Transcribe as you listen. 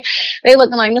They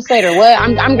looking like, Miss Slater, what?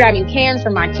 I'm grabbing cans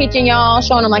from my kitchen, y'all,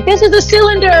 showing them like, this is a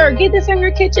cylinder. Get this in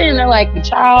your kitchen. They're like,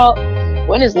 child,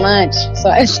 when is lunch?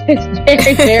 So it's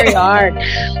very, very hard.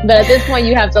 But at this point,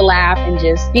 you have to laugh and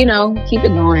just, keep it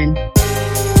going.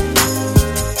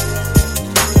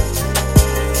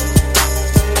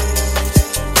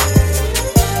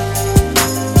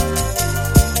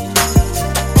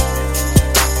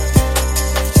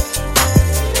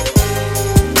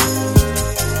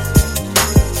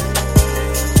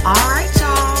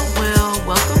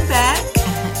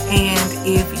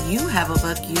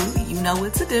 You know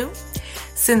what to do.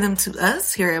 Send them to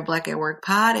us here at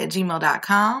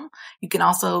blackatworkpod@gmail.com. You can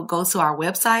also go to our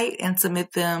website and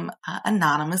submit them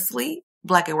anonymously,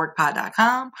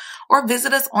 blackatworkpod.com, or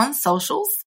visit us on socials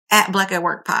at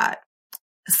blackatworkpod.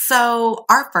 So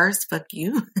our first fuck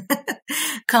you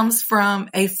comes from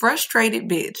a frustrated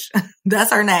bitch.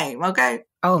 That's her name, okay?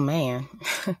 Oh, man.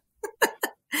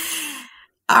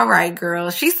 All right, girl.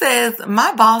 She says,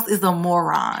 my boss is a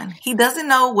moron. He doesn't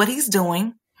know what he's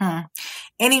doing. And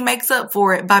he makes up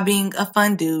for it by being a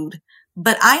fun dude.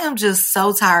 But I am just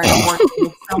so tired of working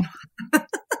with someone.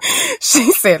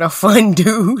 She said a fun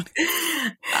dude.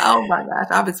 Oh my gosh.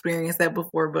 I've experienced that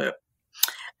before, but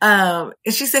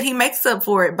she said he makes up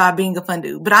for it by being a fun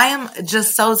dude. But I am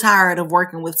just so tired of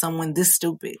working with someone this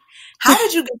stupid. How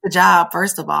did you get the job,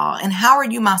 first of all? And how are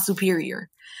you my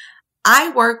superior? I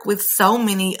work with so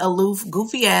many aloof,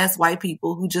 goofy ass white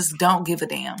people who just don't give a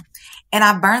damn. And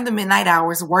I burn the midnight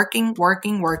hours working,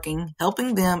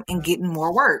 helping them and getting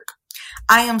more work.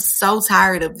 I am so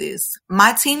tired of this.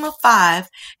 My team of 5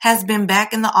 has been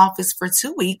back in the office for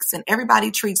 2 weeks and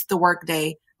everybody treats the work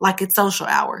day like it's social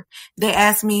hour. They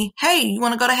ask me, hey, you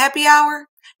want to go to happy hour?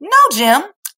 No, Jim,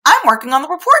 I'm working on the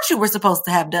report you were supposed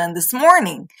to have done this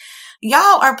morning.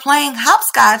 Y'all are playing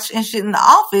hopscotch and shit in the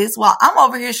office while I'm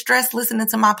over here stressed listening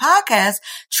to my podcast,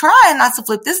 trying not to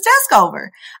flip this desk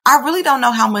over. I really don't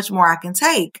know how much more I can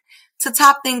take. To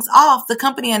top things off, the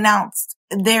company announced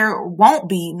there won't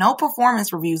be no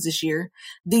performance reviews this year.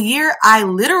 The year I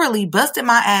literally busted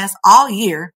my ass all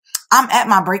year. I'm at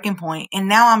my breaking point and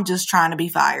now I'm just trying to be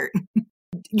fired.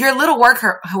 Your little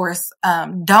workhorse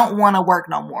don't want to work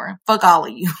no more. Fuck all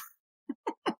of you.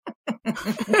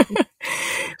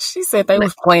 She said they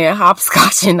was playing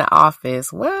hopscotch in the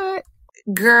office. What?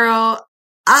 Girl,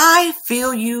 I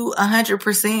feel you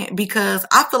 100% because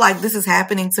I feel like this is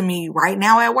happening to me right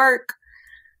now at work.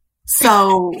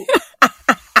 So,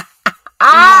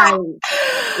 like,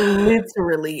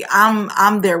 literally,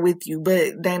 I'm there with you,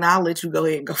 but then I'll let you go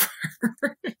ahead and go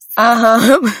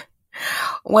first.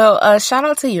 Well, shout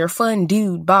out to your fun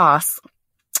dude boss.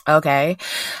 Okay.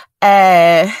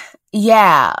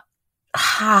 Yeah.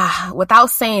 Without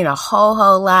saying a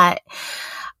whole lot,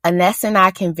 Anessa and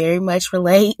I can very much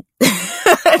relate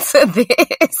to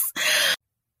this.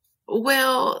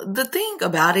 Well, the thing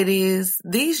about it is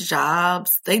these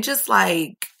jobs, they just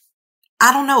like,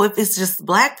 I don't know if it's just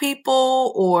black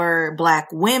people or black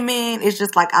women. It's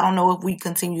just like, I don't know if we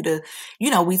continue to,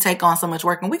 we take on so much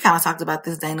work. And we kind of talked about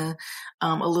this, Dana,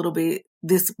 a little bit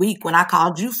this week when I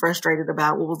called you frustrated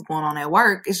about what was going on at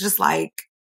work. It's just like,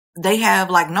 they have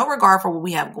like no regard for what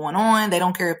we have going on. They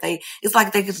don't care if it's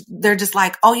like they're just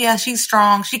like, oh yeah, she's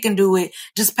strong. She can do it.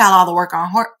 Just pile all the work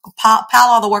on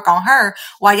her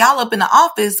while y'all up in the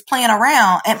office playing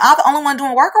around. Am I the only one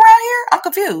doing work around here? I'm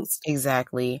confused.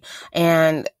 Exactly.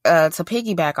 And, to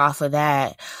piggyback off of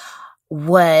that,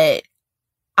 what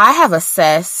I have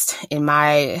assessed in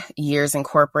my years in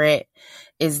corporate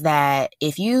is that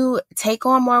if you take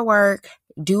on more work,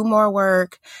 do more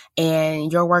work,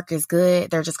 and your work is good,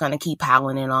 they're just going to keep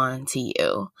piling it on to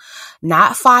you.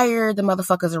 Not fire the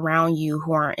motherfuckers around you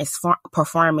who aren't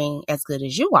performing as good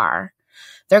as you are.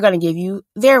 They're going to give you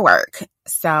their work.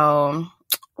 So,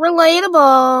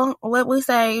 relatable. What we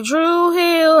say, Drew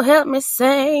Hill, help me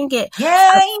sing it.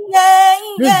 Yeah.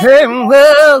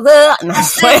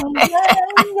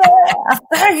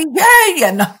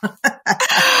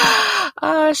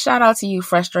 Shout out to you,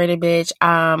 frustrated bitch.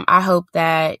 I hope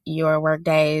that your work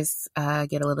days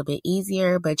get a little bit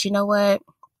easier, but you know what?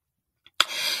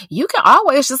 You can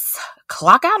always just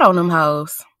clock out on them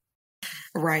hoes.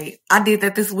 Right. I did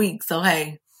that this week, so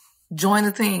hey, join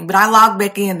the team. But I logged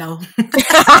back in though.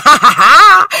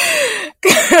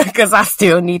 Because I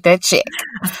still need that check.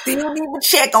 I still need the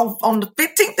check on the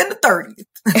 15th and the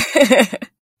 30th.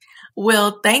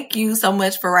 Well, thank you so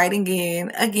much for writing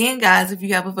in. Again, guys, if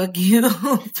you have a fuck you,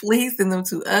 please send them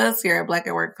to us here at Black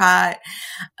at Work Pod,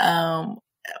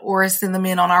 or send them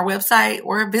in on our website,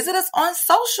 or visit us on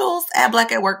socials at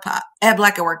Black at Work Pod.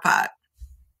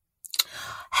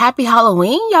 Happy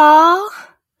Halloween, y'all.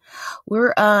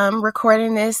 We're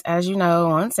recording this, as you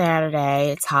know, on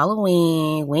Saturday. It's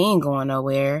Halloween. We ain't going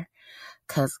nowhere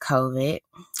because COVID.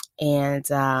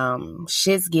 And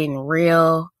shit's getting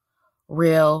real.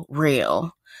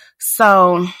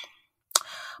 So,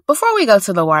 before we go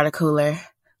to the water cooler,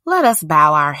 let us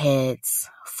bow our heads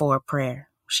for a prayer,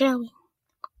 shall we?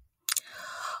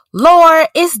 Lord,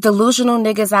 it's delusional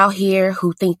niggas out here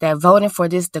who think that voting for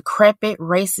this decrepit,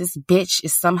 racist bitch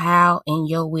is somehow in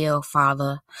your will,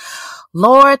 Father.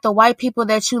 Lord, the white people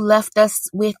that you left us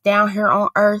with down here on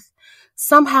earth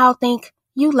somehow think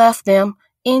you left them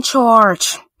in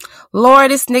charge.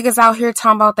 Lord, it's niggas out here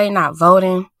talking about they not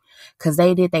voting because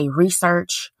they did their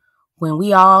research, when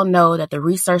we all know that the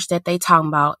research that they talking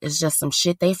about is just some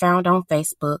shit they found on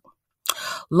Facebook.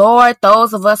 Lord,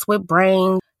 those of us with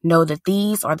brains know that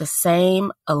these are the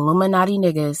same Illuminati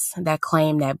niggas that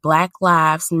claim that Black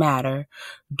Lives Matter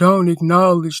don't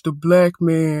acknowledge the black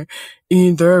man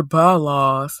in their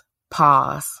bylaws.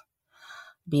 Pause.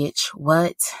 Bitch,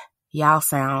 what? Y'all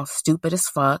sound stupid as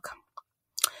fuck.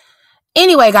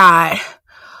 Anyway, God,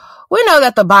 we know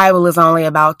that the Bible is only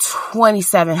about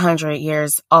 2,700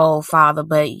 years old, Father,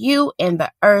 but you and the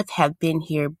earth have been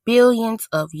here billions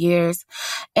of years,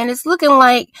 and it's looking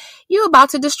like you about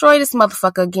to destroy this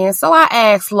motherfucker again. So I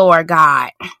ask, Lord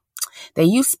God, that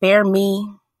you spare me,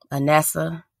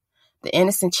 Anessa, the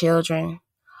innocent children,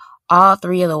 all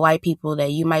three of the white people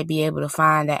that you might be able to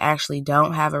find that actually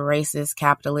don't have a racist,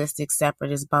 capitalistic,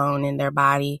 separatist bone in their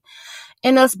body,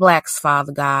 and us blacks,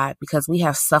 Father God, because we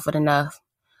have suffered enough.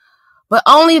 But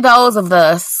only those of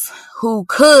us who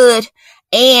could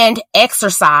and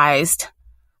exercised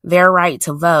their right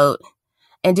to vote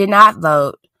and did not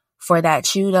vote for that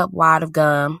chewed up wad of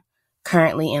gum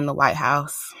currently in the White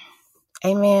House.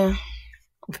 Amen.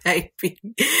 Baby,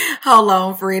 hold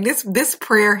on, friend. This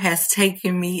prayer has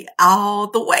taken me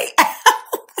all the way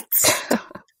out.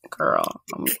 Girl,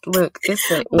 look, it's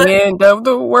the end of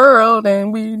the world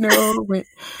and we know it.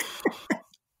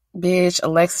 Bitch,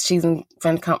 election season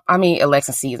finna come.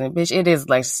 Election season. Bitch, it is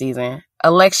election season.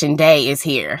 Election day is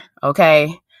here,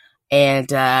 okay?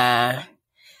 And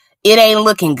it ain't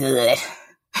looking good.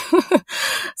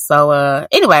 So,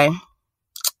 anyway,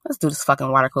 let's do this fucking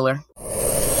water cooler.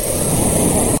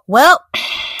 Well,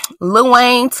 Lil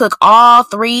Wayne took all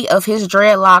three of his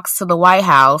dreadlocks to the White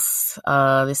House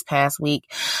this past week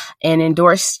and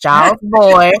endorsed Child's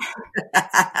Boy.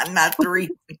 Not three.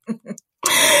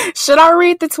 Should I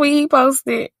read the tweet he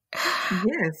posted?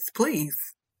 Yes, please.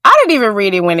 I didn't even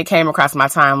read it when it came across my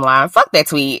timeline. Fuck that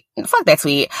tweet.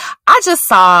 I just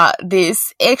saw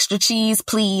this extra cheese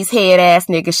please head ass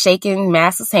nigga shaking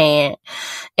Master's hand,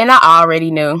 and I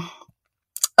already knew.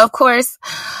 Of course,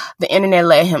 the internet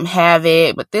let him have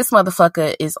it, but this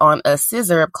motherfucker is on a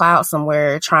scissor cloud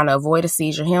somewhere trying to avoid a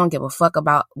seizure. He don't give a fuck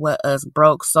about what us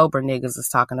broke, sober niggas is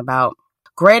talking about.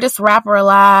 Greatest rapper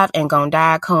alive and gonna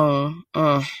die coon.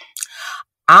 I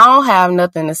don't have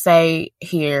nothing to say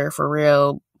here for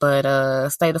real, but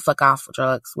stay the fuck off of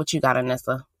drugs. What you got,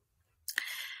 Anessa?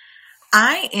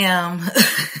 I am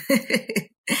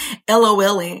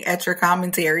LOLing at your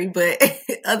commentary, but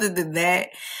other than that,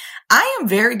 I am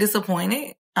very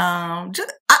disappointed.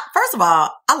 First of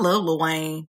all, I love Lil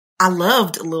Wayne. I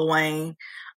loved Lil Wayne.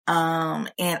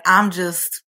 And I'm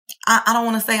just, I don't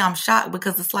want to say I'm shocked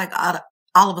because it's like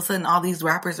all of a sudden all these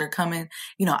rappers are coming,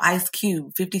 Ice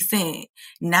Cube, 50 Cent,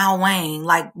 now Wayne,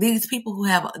 like these people who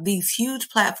have these huge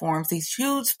platforms, these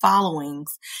huge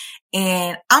followings.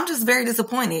 And I'm just very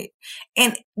disappointed.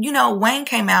 And, Wayne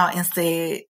came out and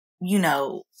said,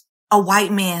 a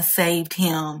white man saved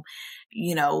him,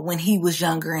 when he was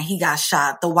younger and he got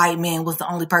shot. The white man was the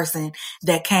only person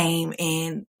that came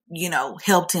and,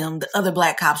 helped him. The other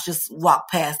black cops just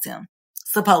walked past him,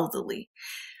 supposedly.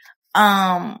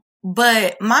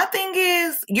 But my thing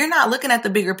is, you're not looking at the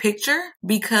bigger picture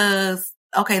because,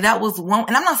 okay, that was one,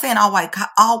 and I'm not saying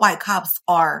all white cops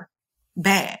are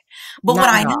bad. But what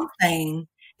I am saying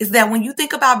is that when you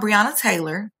think about Breonna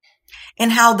Taylor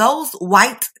and how those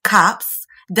white cops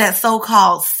that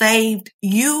so-called saved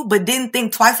you, but didn't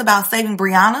think twice about saving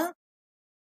Breonna,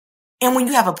 and when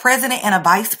you have a president and a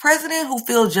vice president who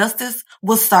feel justice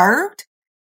was served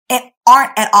and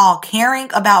aren't at all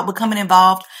caring about becoming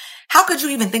involved, how could you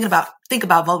even think about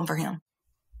voting for him?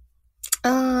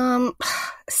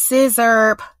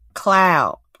 Scissor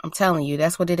cloud. I'm telling you,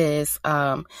 that's what it is.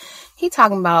 He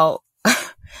talking about,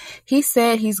 he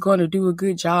said he's going to do a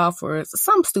good job for us.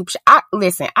 Some stupid shit.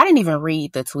 Listen, I didn't even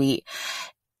read the tweet.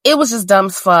 It was just dumb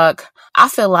as fuck. I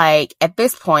feel like at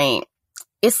this point,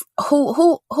 it's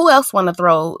who else want to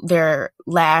throw their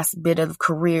last bit of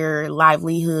career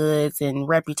livelihoods and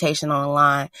reputation on the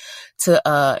line to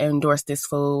endorse this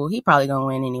fool? He probably gonna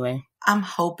win anyway. I'm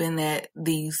hoping that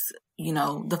these,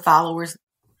 the followers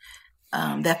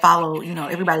that follow,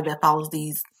 everybody that follows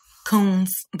these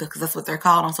coons, because that's what they're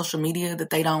called on social media, that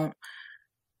they don't,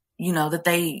 that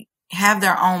they have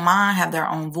their own mind, have their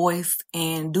own voice,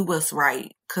 and do what's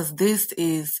right. Because this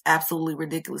is absolutely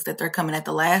ridiculous that they're coming at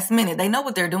the last minute. They know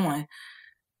what they're doing. A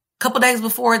couple days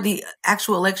before the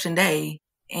actual election day,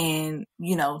 and,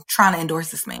 trying to endorse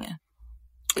this man.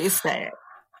 It's sad.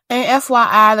 And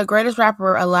FYI, the greatest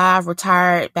rapper alive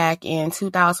retired back in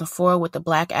 2004 with the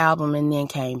Black Album and then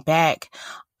came back.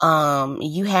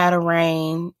 You had a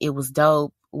reign. It was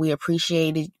dope. We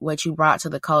appreciated what you brought to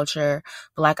the culture.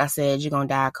 But like I said, you're going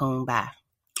to die coon. Bye.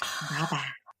 Bye-bye.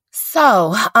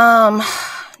 So,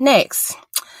 next.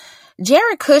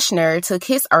 Jared Kushner took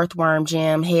his Earthworm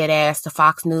Jim head ass to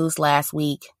Fox News last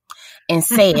week and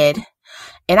said,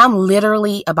 and I'm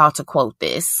literally about to quote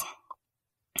this.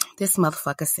 This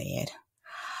motherfucker said,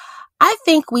 "I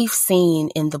think we've seen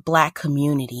in the Black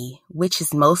community, which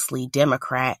is mostly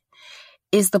Democrat,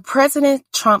 is the President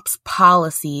Trump's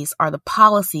policies are the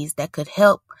policies that could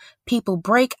help people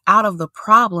break out of the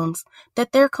problems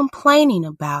that they're complaining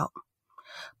about.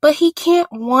 But he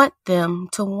can't want them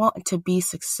to want to be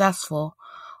successful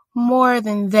more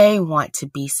than they want to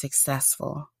be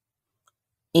successful."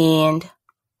 End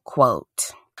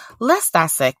quote. Let's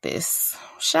dissect this,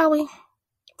 shall we?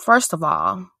 First of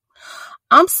all,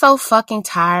 I'm so fucking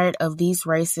tired of these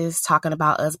racists talking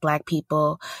about us Black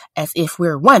people as if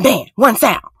we're one band, one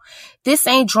sound. This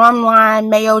ain't drumline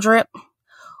mayo drip.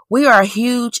 We are a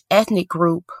huge ethnic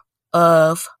group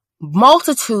of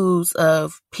multitudes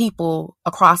of people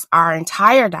across our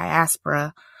entire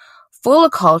diaspora, full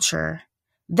of culture.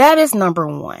 That is number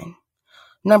one.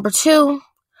 Number two,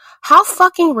 how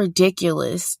fucking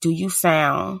ridiculous do you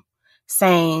sound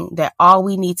saying that all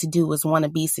we need to do is want to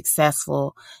be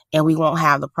successful and we won't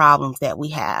have the problems that we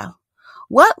have?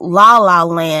 What la la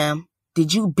land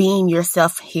did you beam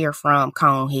yourself here from,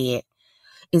 Conehead?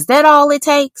 Is that all it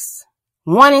takes?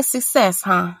 Wanting success,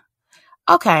 huh?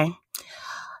 Okay.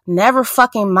 Never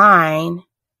fucking mind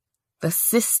the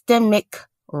systemic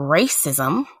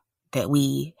racism that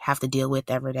we have to deal with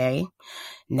every day.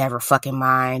 Never fucking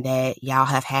mind that y'all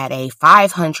have had a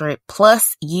 500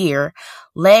 plus year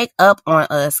leg up on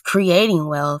us creating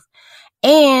wealth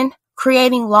and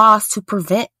creating laws to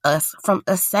prevent us from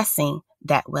accessing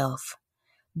that wealth.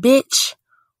 Bitch,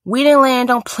 we didn't land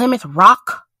on Plymouth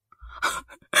Rock.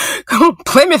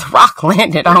 Plymouth Rock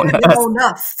landed on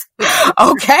us.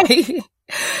 Okay.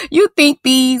 You think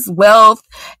these wealth,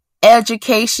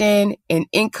 education, and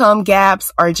income gaps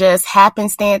are just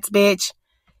happenstance, bitch?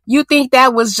 You think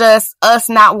that was just us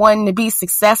not wanting to be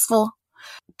successful?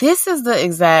 This is the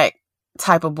exact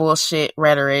type of bullshit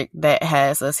rhetoric that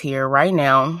has us here right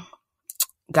now.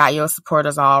 Got your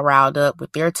supporters all riled up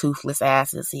with their toothless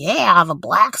asses. Yeah, the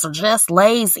Blacks are just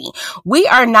lazy. We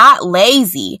are not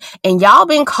lazy. And y'all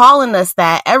been calling us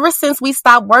that ever since we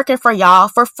stopped working for y'all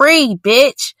for free,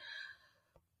 bitch.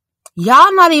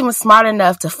 Y'all not even smart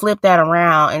enough to flip that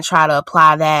around and try to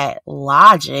apply that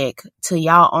logic to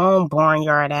y'all own boring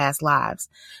yard ass lives.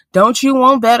 Don't you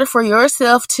want better for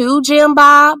yourself too, Jim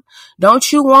Bob? Don't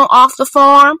you want off the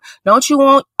farm? Don't you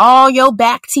want all your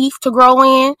back teeth to grow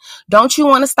in? Don't you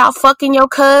want to stop fucking your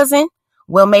cousin?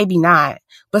 Well, maybe not.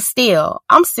 But still,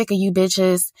 I'm sick of you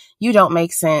bitches. You don't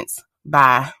make sense.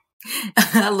 Bye.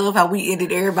 I love how we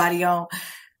ended everybody on,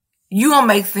 you don't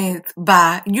make sense.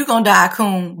 Bye. You gonna die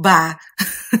coon. Bye.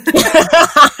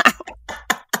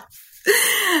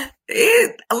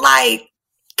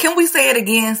 Can we say it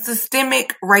again?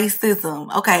 Systemic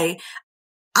racism. Okay.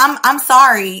 I'm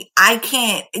sorry. I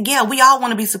can't. Yeah, we all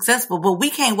want to be successful, but we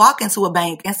can't walk into a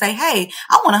bank and say, hey,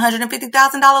 I want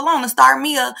 $150,000 loan to start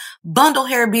me a bundle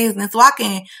hair business so I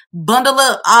can bundle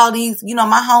up all these,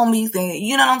 my homies, and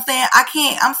you know what I'm saying?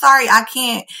 I'm sorry. I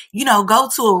can't, go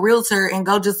to a realtor and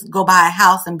go buy a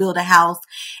house and build a house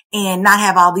and not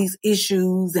have all these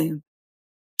issues and,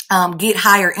 get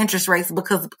higher interest rates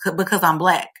because I'm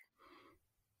Black.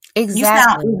 Exactly. You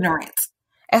sound ignorant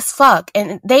as fuck.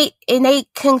 And they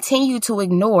continue to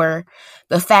ignore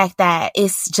the fact that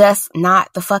it's just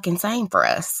not the fucking same for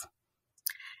us.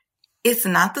 It's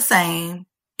not the same.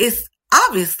 It's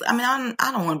obviously, I mean,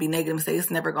 I don't want to be negative and say it's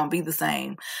never going to be the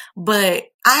same, but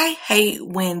I hate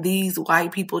when these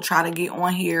white people try to get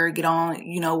on here, get on,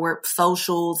 where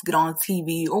socials, get on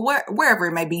TV or wherever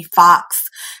it may be, Fox,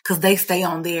 because they stay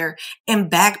on there and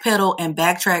backpedal and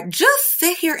backtrack. Just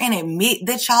sit here and admit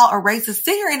that y'all are racist.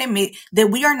 Sit here and admit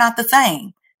that we are not the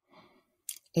same.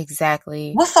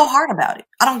 Exactly. What's so hard about it?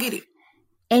 I don't get it.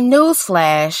 And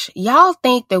newsflash, y'all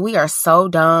think that we are so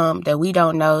dumb that we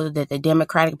don't know that the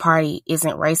Democratic Party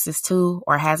isn't racist too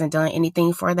or hasn't done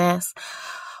anything for this?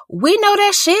 We know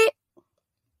that shit.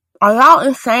 Are y'all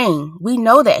insane? We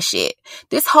know that shit.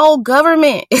 This whole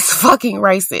government is fucking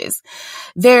racist.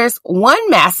 There's one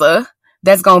massa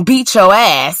that's gonna beat your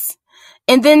ass,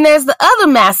 and then there's the other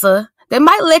massa that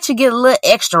might let you get a little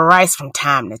extra rice from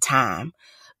time to time.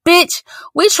 Bitch,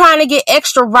 we trying to get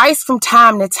extra rice from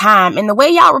time to time. And the way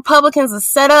y'all Republicans are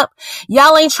set up,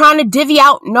 y'all ain't trying to divvy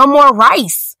out no more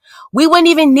rice. We wouldn't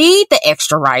even need the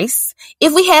extra rice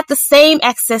if we had the same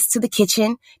access to the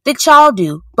kitchen that y'all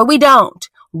do, but we don't.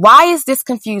 Why is this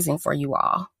confusing for you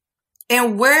all?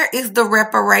 And where is the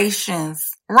reparations?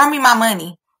 Run me my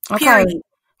money. Period.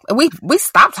 Okay. We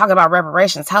stopped talking about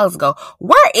reparations hell ago.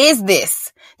 Where is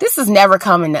this? This is never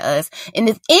coming to us. And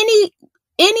if any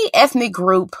ethnic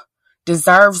group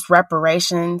deserves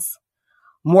reparations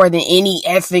more than any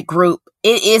ethnic group,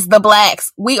 it is the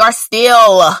blacks. We are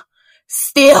still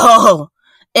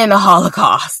in the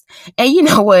Holocaust. And you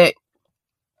know what?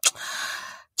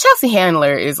 Chelsea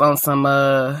Handler is on some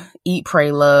Eat,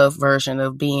 Pray, Love version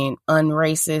of being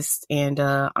unracist. And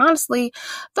honestly,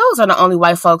 those are the only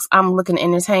white folks I'm looking to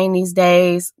entertain these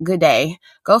days. Good day.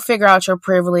 Go figure out your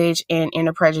privilege and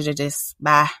inner prejudice.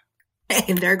 Bye.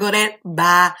 And there go that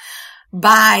bye,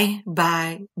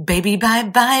 bye, baby, bye.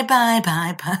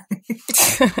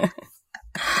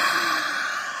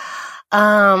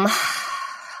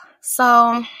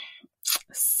 So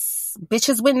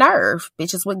bitches with nerve,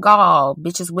 bitches with gall,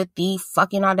 bitches with the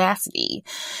fucking audacity.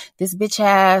 This bitch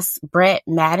ass Brett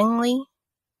Mattingly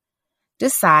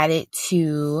decided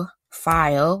to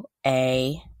file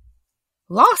a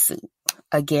lawsuit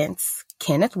against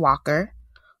Kenneth Walker,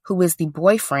 who is the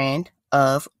boyfriend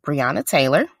of Breonna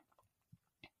Taylor.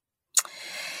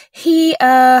 He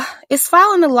is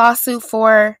filing a lawsuit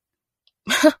for,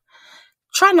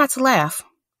 try not to laugh,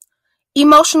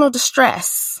 emotional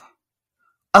distress,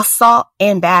 assault,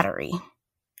 and battery.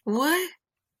 What?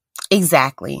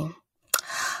 Exactly.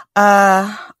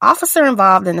 Officer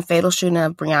involved in the fatal shooting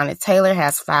of Breonna Taylor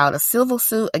has filed a civil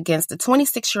suit against the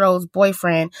 26-year-old's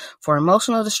boyfriend for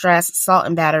emotional distress, assault,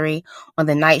 and battery on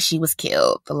the night she was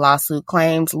killed. The lawsuit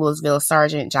claims Louisville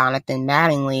Sergeant Jonathan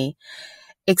Mattingly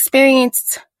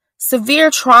experienced severe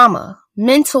trauma,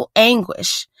 mental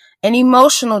anguish, and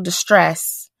emotional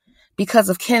distress because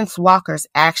of Kenneth Walker's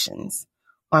actions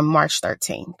on March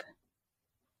 13th.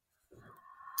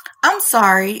 I'm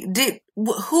sorry.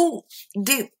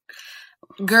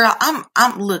 Girl,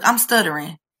 I'm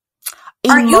stuttering.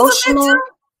 Are you Emotional,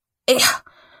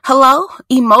 hello?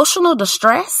 Emotional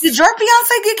distress? Did your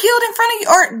fiance get killed in front of you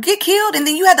or get killed and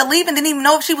then you had to leave and didn't even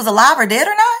know if she was alive or dead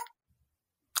or not?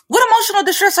 What emotional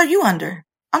distress are you under?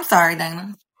 I'm sorry,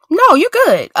 Dana. No, you're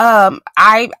good.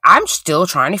 I'm still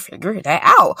trying to figure that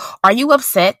out. Are you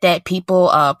upset that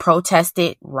people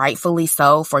protested, rightfully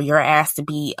so, for your ass to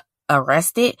be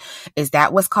arrested? Is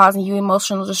that what's causing you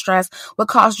emotional distress? What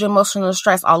caused you emotional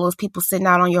distress? All those people sitting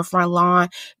out on your front lawn,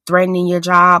 threatening your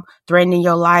job, threatening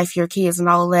your life, your kids, and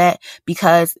all of that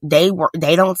because they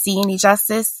don't see any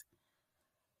justice?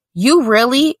 You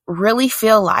really, really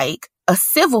feel like a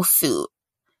civil suit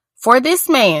for this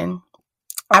man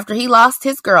after he lost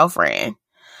his girlfriend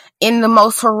in the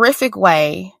most horrific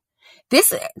way.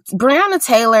 Breonna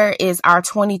Taylor is our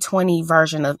 2020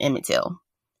 version of Emmett Till,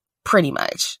 pretty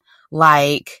much.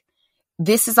 Like,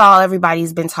 this is all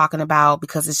everybody's been talking about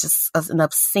because it's just an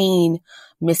obscene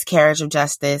miscarriage of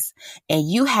justice. And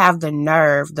you have the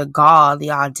nerve, the gall,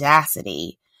 the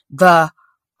audacity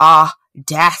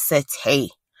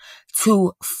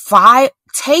to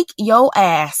take your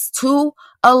ass to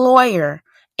a lawyer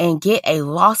and get a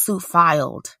lawsuit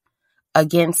filed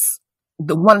against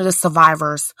one of the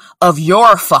survivors of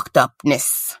your fucked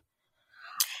upness.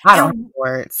 I don't have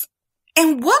words.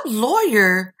 And what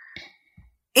lawyer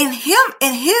in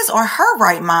his or her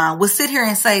right mind would sit here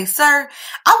and say, sir,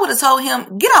 I would have told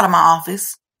him, get out of my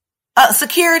office.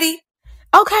 Security.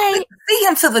 Okay. See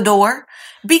him to the door.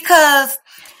 Because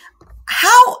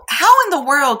how in the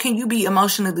world can you be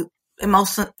emotionally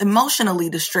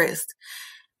distressed?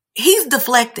 he's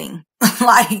deflecting.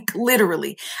 Like,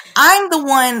 literally. I'm the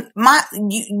one,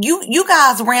 you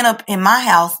guys ran up in my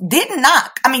house, didn't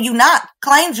knock. I mean, you knocked,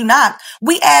 claimed you knocked.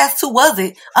 We asked who was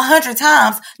it 100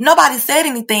 times. Nobody said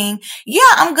anything. Yeah,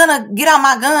 I'm gonna get out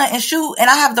my gun and shoot, and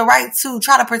I have the right to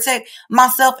try to protect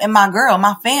myself and my girl,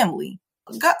 my family.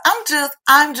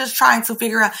 I'm just trying to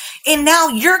figure out, and now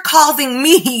you're causing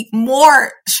me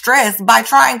more stress by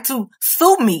trying to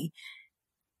sue me.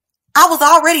 I was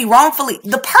already wrongfully,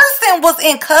 the person was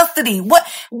in custody. What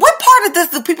part of this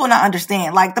do people not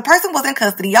understand? Like, the person was in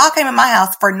custody. Y'all came in my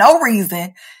house for no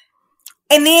reason.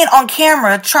 And then on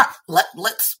camera,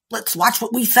 let's watch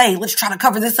what we say. Let's try to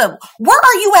cover this up. Where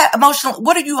are you at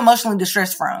what are you emotionally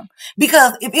distressed from?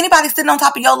 Because if anybody's sitting on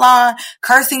top of your lawn,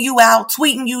 cursing you out,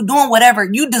 tweeting you, doing whatever,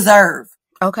 you deserve.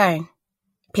 Okay.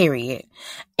 Period.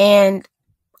 And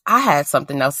I had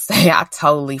something else to say. I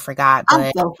totally forgot. But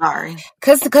I'm so sorry.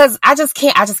 Cause I just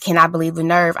cannot believe the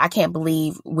nerve. I can't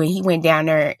believe when he went down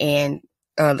there and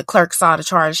the clerk saw the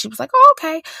charge. She was like, "Oh,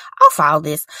 okay, I'll file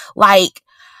this." Like,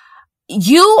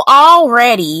 you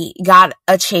already got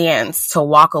a chance to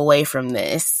walk away from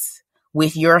this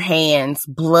with your hands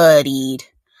bloodied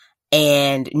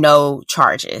and no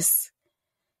charges.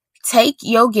 Take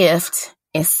your gift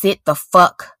and sit the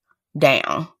fuck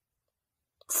down.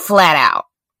 Flat out.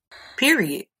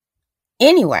 Period.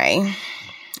 Anyway,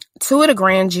 two of the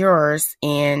grand jurors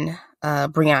in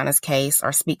Breonna's case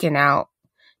are speaking out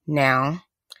now,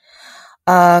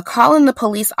 calling the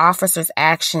police officer's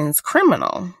actions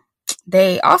criminal.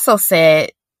 They also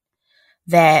said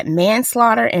that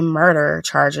manslaughter and murder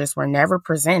charges were never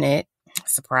presented.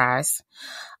 Surprise.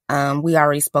 We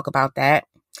already spoke about that.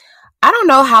 I don't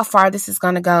know how far this is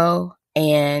going to go.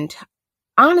 And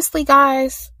honestly,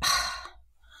 guys,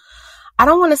 I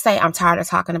don't want to say I'm tired of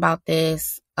talking about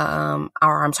this, or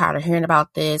I'm tired of hearing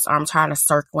about this, or I'm tired of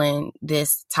circling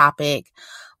this topic,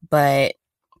 but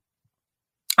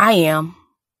I am.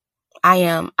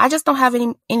 I just don't have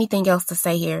anything else to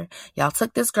say here. Y'all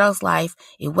took this girl's life.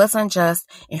 It wasn't unjust.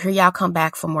 And here y'all come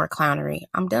back for more clownery.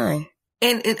 I'm done.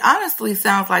 And it honestly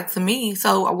sounds like to me,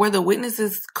 so were the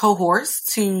witnesses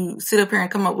coerced to sit up here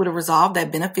and come up with a resolve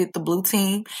that benefit the blue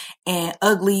team and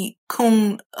ugly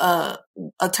coon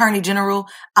attorney general?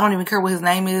 I don't even care what his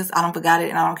name is. I don't forgot it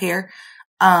and I don't care.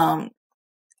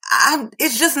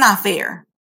 It's just not fair.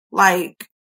 Like,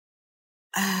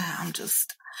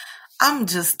 I'm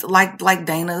just like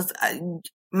Dana's,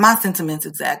 my sentiments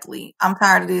exactly. I'm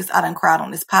tired of this. I done cried on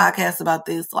this podcast about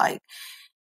this. Like,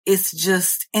 it's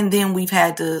just, and then we've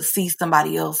had to see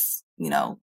somebody else,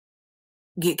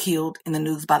 get killed in the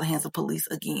news by the hands of police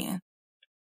again.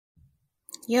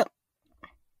 Yep.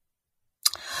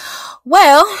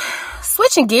 Well,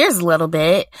 switching gears a little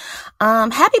bit.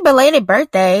 Happy belated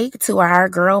birthday to our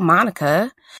girl,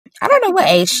 Monica. I don't know what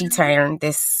age she turned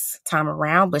this time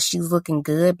around, but she's looking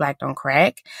good. Black don't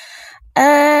crack.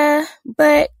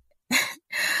 But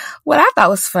what I thought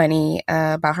was funny,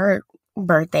 about her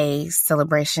birthday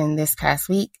celebration this past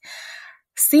week,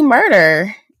 C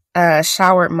Murder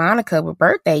showered Monica with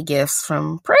birthday gifts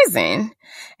from prison.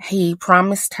 He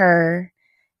promised her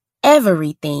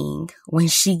everything when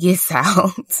she gets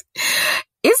out.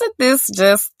 Isn't this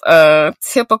just a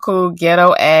typical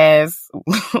ghetto ass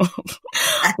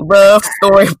love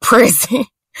story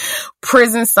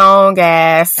prison song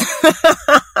ass?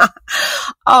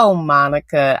 Oh,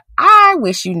 Monica, I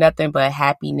wish you nothing but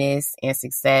happiness and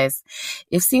success.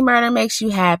 If C Murder makes you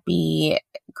happy,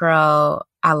 girl,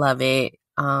 I love it.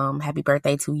 Happy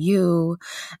birthday to you.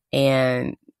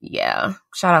 And yeah,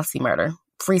 shout out C Murder.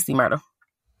 Free C Murder.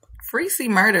 Free C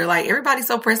Murder. Like, everybody's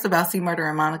so pressed about C Murder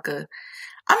and Monica.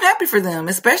 I'm happy for them,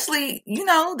 especially,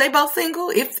 they both single.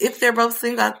 If they're both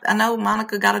single, I know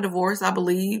Monica got a divorce, I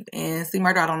believe, and C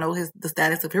Murder, I don't know the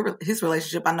status of his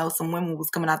relationship. I know some women was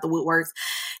coming out the woodworks.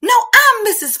 No, I'm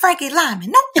Mrs. Frankie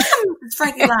Lyman. No, I'm Mrs.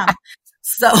 Frankie Lyman.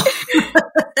 So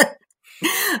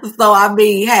I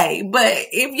mean, hey, but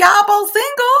if y'all both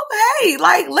single, hey,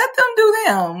 like, let them do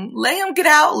them. Let him get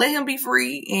out, let him be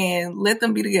free, and let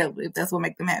them be together if that's what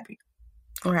makes them happy.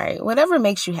 Right. Whatever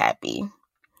makes you happy.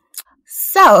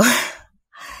 So,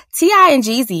 T.I. and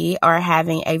Jeezy are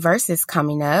having a versus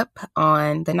coming up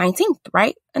on the 19th,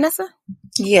 right, Anessa?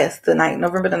 Yes,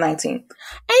 November the 19th. And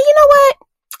you know what?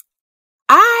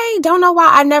 I don't know why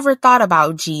I never thought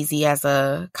about Jeezy as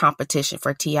a competition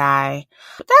for T.I.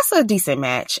 But that's a decent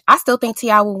match. I still think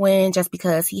T.I. will win just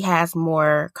because he has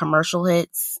more commercial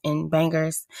hits and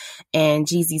bangers, and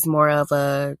Jeezy's more of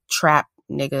a trap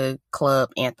nigga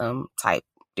club anthem type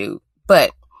dude.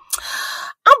 But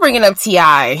I'm bringing up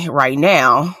T.I. right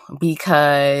now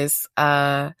because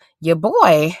your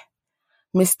boy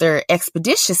Mr.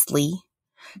 Expeditiously,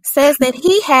 says that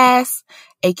he has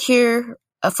a cure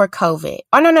for COVID.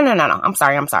 Oh, no. I'm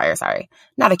sorry.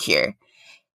 Not a cure.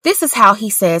 This is how he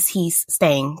says he's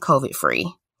staying COVID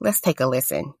free. Let's take a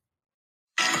listen.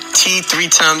 Tea 3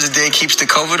 times a day keeps the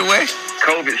COVID away?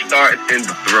 COVID starts in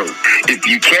the throat. If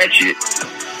you catch it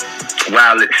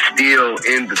while it's still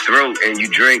in the throat and you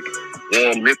drink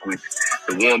warm liquid,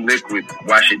 the warm liquid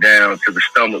wash it down to the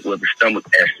stomach where the stomach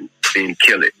acid, then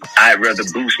kill it. I'd rather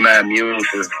boost my immune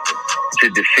system to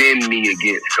defend me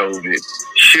against COVID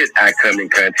should I come in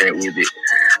contact with it,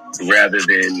 rather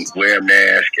than wear a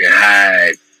mask and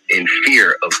hide in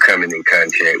fear of coming in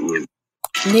contact with it.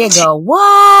 Nigga,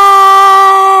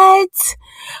 what?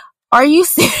 Are you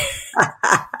serious?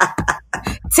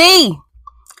 T,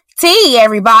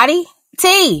 everybody.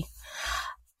 T.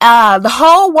 The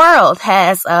whole world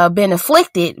has been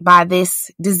afflicted by this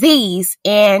disease,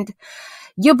 and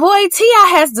your boy T.I.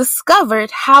 has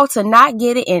discovered how to not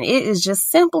get it, and it is just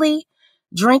simply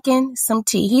drinking some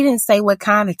tea. He didn't say what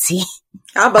kind of tea.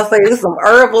 I was about to say, is it some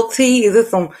herbal tea? Is it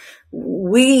some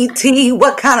weed tea?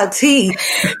 What kind of tea?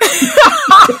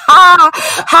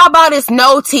 How about it's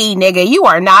no tea, nigga? You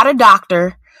are not a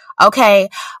doctor. Okay.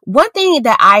 One thing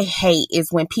that I hate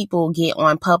is when people get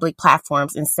on public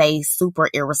platforms and say super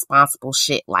irresponsible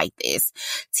shit like this.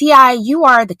 T.I., you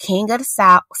are the king of the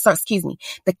South. So, excuse me,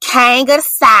 the king of the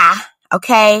South.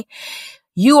 Okay.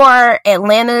 You are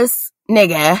Atlanta's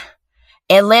nigga.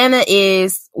 Atlanta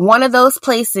is one of those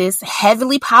places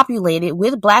heavily populated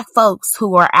with black folks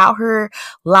who are out here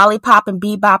lollipopping,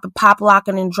 bebopping, pop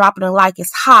locking, and dropping it like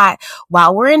it's hot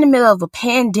while we're in the middle of a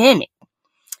pandemic.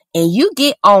 And you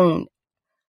get on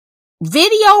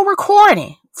video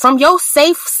recording from your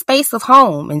safe space of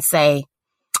home and say,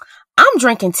 I'm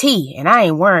drinking tea and I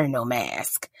ain't wearing no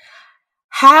mask.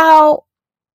 How,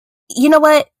 you know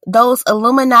what? Those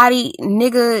Illuminati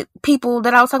nigga people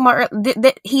that I was talking about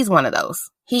earlier, he's one of those.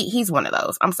 He's one of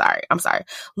those. I'm sorry.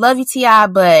 Love you, T.I.,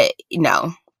 but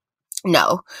no.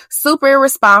 Super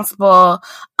irresponsible.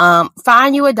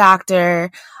 Find you a doctor.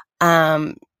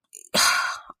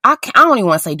 I don't even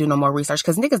want to say do no more research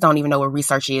because niggas don't even know what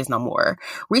research is no more.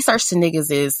 Research to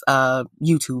niggas is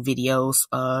YouTube videos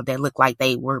that look like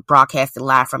they were broadcasted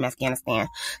live from Afghanistan.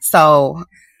 So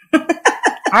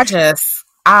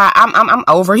I'm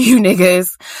over you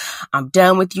niggas. I'm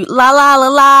done with you. La la la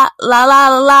la la la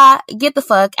la la. Get the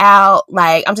fuck out.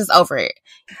 Like, I'm just over it.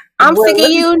 I'm sick of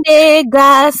you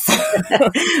niggas.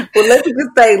 Well, let me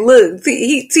just say, look,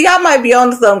 T.I. might be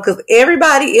on to something because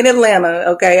everybody in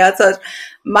Atlanta, okay,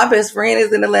 my best friend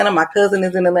is in Atlanta, my cousin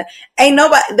is in Atlanta. Ain't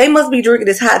nobody, they must be drinking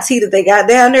this hot tea that they got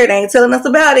down there. They ain't telling us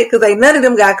about it because none of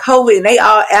them got COVID and they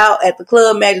all out at the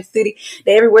club, Magic City.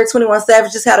 They everywhere. 21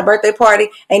 Savage just had a birthday party.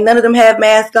 Ain't none of them have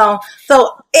masks on.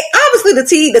 So obviously the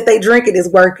tea that they drinking is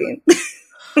working.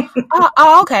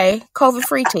 Okay.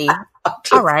 COVID-free tea.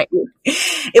 All right.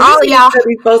 If all y'all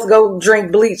be supposed to go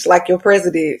drink bleach like your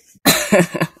president.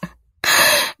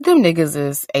 Them niggas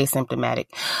is asymptomatic.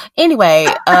 Anyway,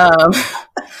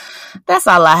 that's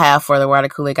all I have for the water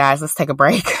cooler, guys. Let's take a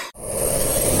break.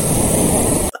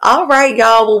 All right,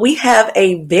 y'all. Well, we have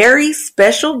a very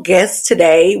special guest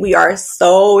today. We are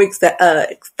so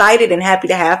excited and happy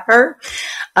to have her.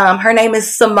 Her name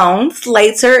is Simone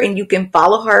Slater, and you can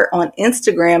follow her on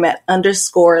Instagram at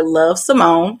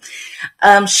 _LoveSimone.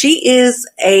 She is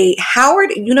a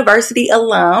Howard University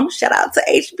alum. Shout out to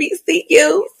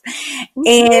HBCUs.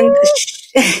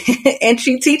 And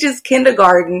she teaches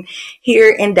kindergarten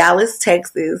here in Dallas,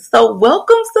 Texas. So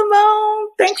welcome, Simone.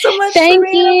 Thanks so much. Thank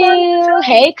you.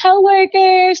 Hey,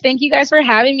 coworkers. Thank you guys for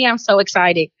having me. I'm so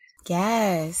excited.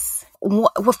 Yes.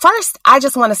 Well, first, I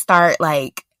just want to start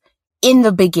in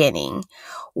the beginning.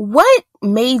 What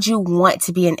made you want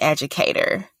to be an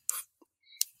educator?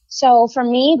 So for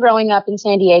me, growing up in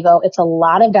San Diego, it's a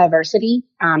lot of diversity.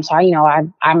 I'm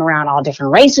around all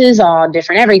different races, all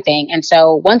different everything. And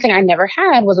so one thing I never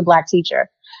had was a black teacher.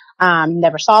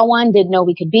 Never saw one, didn't know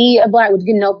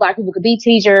didn't know black people could be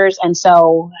teachers. And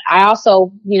so I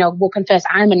also, will confess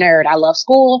I'm a nerd. I love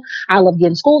school. I love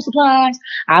getting school supplies.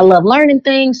 I love learning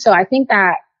things. So I think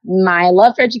that my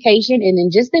love for education and then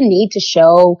just the need to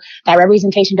show that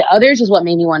representation to others is what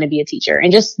made me want to be a teacher.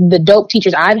 And just the dope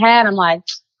teachers I've had, I'm like,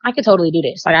 I could totally do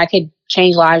this. I could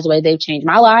change lives the way they've changed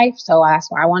my life. So that's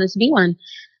why I wanted to be one.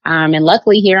 And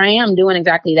luckily here I am doing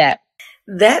exactly that.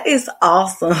 That is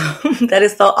awesome. That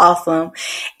is so awesome.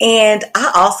 And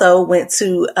I also went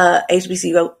to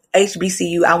HBCU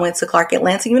HBCU. I went to Clark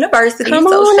Atlanta University. Come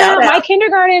so on shout now. out.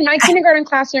 My kindergarten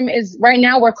classroom is right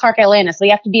now we're Clark Atlanta. So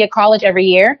you have to be at college every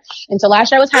year. And so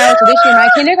last year I was hired. So this year my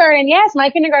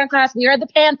kindergarten class, we are the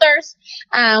Panthers.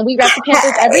 We rep the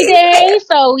Panthers every day.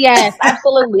 So yes,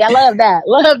 absolutely. I love that.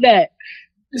 Love that.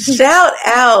 Shout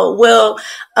out. Well,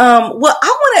 I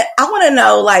want to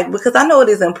know, like, because I know it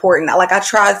is important. Like, I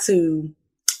try to,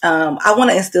 I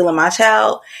want to instill in my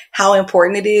child how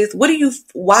important it is. Why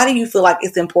do you feel like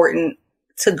it's important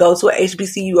to go to a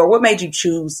HBCU, or what made you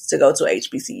choose to go to a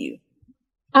HBCU?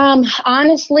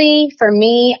 Honestly, for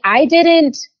me, I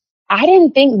didn't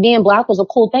think being Black was a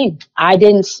cool thing. I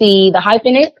didn't see the hype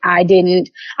in it. I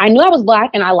knew I was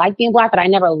Black and I liked being Black, but I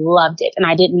never loved it. And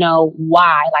I didn't know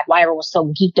why everyone was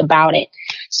so geeked about it.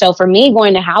 So for me,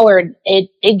 going to Howard,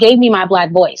 it gave me my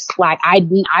Black voice. Like I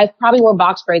probably wore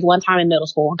box braids one time in middle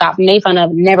school, got made fun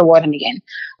of, never wore them again.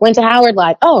 Went to Howard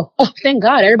like, oh, thank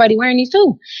God, everybody wearing these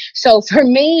too. So for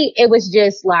me, it was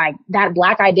just like that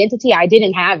Black identity. I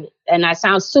didn't have it. And that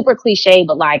sounds super cliche,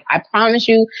 but like, I promise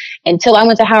you, until I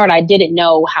went to Howard, I didn't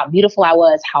know how beautiful I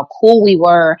was, how cool we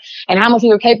were, and how much we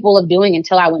were capable of doing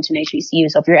until I went to an HBCU.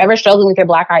 So if you're ever struggling with your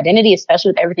Black identity,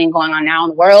 especially with everything going on now in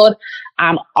the world,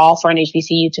 I'm all for an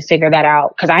HBCU to figure that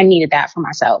out because I needed that for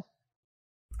myself.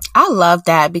 I love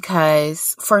that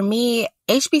because for me,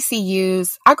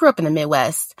 HBCUs, I grew up in the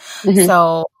Midwest. Mm-hmm.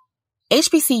 So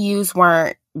HBCUs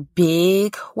weren't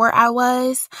big where I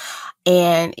was.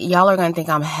 And y'all are going to think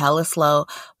I'm hella slow,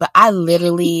 but I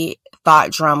literally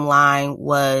thought Drumline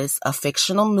was a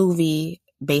fictional movie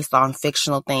based on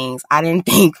fictional things. I didn't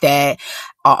think that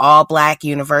an all-Black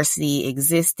university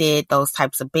existed, those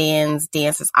types of bands,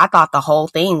 dances. I thought the whole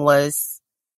thing was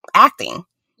acting.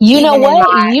 You know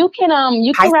what? You can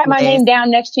write my name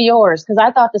down next to yours because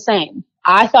I thought the same.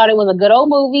 I thought it was a good old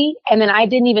movie, and then I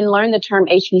didn't even learn the term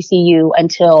HBCU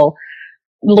until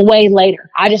way later.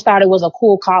 I just thought it was a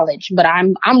cool college, but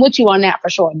I'm with you on that for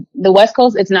sure. The West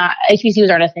Coast, it's not,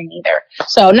 HBCUs aren't a thing either.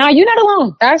 So no, you're not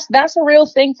alone. That's a real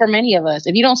thing for many of us.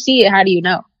 If you don't see it, how do you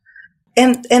know?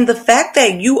 And the fact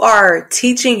that you are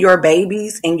teaching your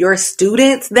babies and your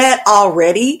students that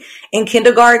already in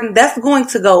kindergarten, that's going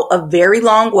to go a very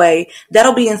long way.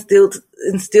 That'll be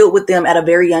instilled with them at a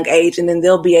very young age. And then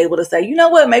they'll be able to say, you know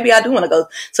what, maybe I do want to go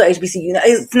to HBCU.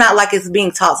 It's not like it's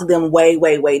being taught to them way,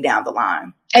 way, way down the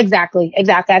line. Exactly.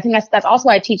 I think that's also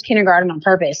why I teach kindergarten on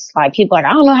purpose. Like people are like,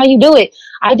 I don't know how you do it.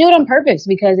 I do it on purpose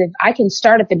because if I can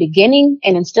start at the beginning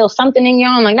and instill something in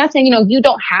y'all, like not saying, you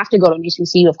don't have to go to an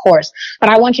HBCU, of course, but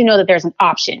I want you to know that there's an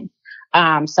option.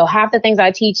 So half the things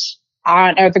I teach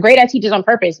or the grade I teach is on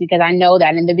purpose because I know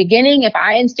that in the beginning, if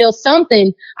I instill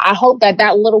something, I hope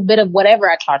that little bit of whatever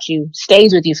I taught you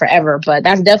stays with you forever. But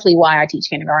that's definitely why I teach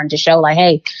kindergarten, to show like,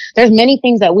 hey, there's many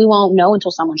things that we won't know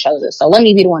until someone shows us. So let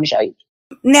me be the one to show you.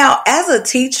 Now, as a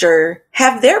teacher,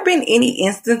 have there been any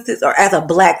instances, or as a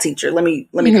Black teacher, let me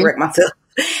correct myself.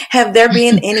 Have there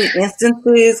been any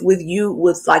instances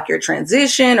with like your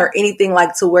transition or anything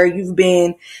like to where you've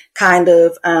been kind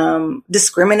of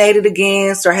discriminated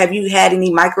against, or have you had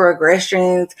any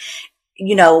microaggressions,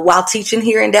 while teaching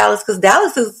here in Dallas? Because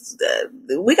Dallas is,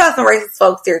 we got some racist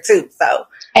folks here too, so.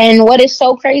 And what is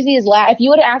so crazy is if you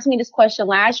would have asked me this question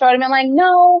last year, I'd have been like,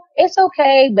 no, it's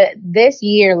okay. But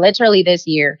literally this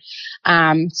year.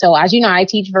 So as you know,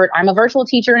 I'm a virtual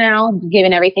teacher now,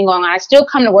 given everything going on. I still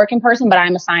come to work in person, but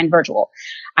I'm assigned virtual.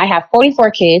 I have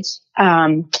 44 kids.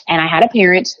 And I had a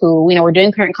parent who, we're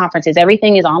doing parent conferences.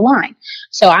 Everything is online.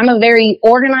 So I'm a very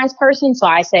organized person. So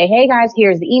I say, hey guys,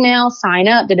 here's the email, sign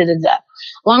up,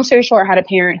 Long story short, I had a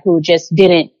parent who just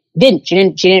didn't.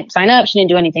 She didn't sign up. She didn't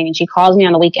do anything. And she calls me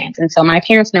on the weekends. And so my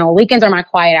parents know weekends are my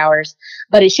quiet hours,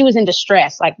 but she was in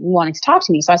distress, like wanting to talk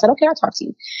to me. So I said, okay, I'll talk to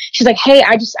you. She's like, hey,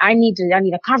 I need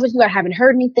a conference with you. I haven't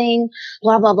heard anything,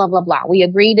 blah, blah, blah, blah, blah. We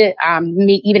agreed to,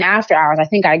 meet even after hours. I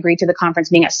think I agreed to the conference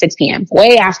being at 6 p.m.,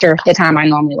 way after the time I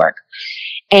normally work.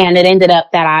 And it ended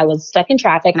up that I was stuck in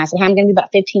traffic. And I said, hey, I'm going to be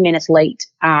about 15 minutes late.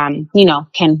 Can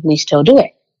we still do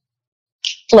it?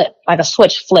 Flip, like a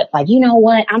switch flip. Like, you know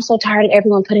what? I'm so tired of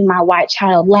everyone putting my white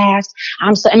child last.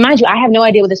 And mind you, I have no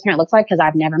idea what this parent looks like because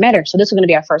I've never met her. So this is going to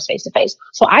be our first face-to-face.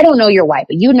 So I don't know you're white,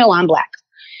 but I'm Black.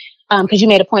 Cause you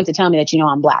made a point to tell me that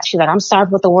I'm Black. She's like, I'm sorry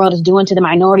for what the world is doing to the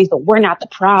minorities, but we're not the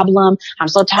problem. I'm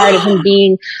so tired of him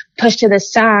being pushed to the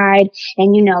side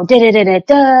and, And,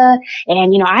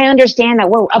 I understand that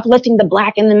we're uplifting the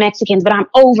Black and the Mexicans, but I'm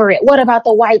over it. What about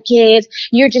the white kids?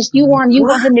 You want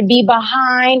him to be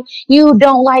behind. You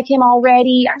don't like him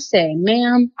already. I said,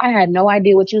 ma'am, I had no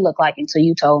idea what you look like until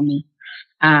you told me.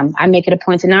 I make it a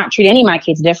point to not treat any of my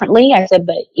kids differently. I said,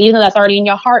 but even though that's already in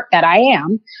your heart that I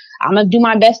am, I'm going to do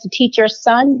my best to teach your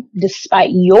son despite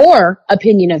your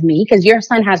opinion of me, because your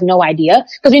son has no idea,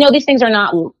 because we know these things are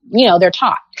not, they're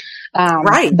taught.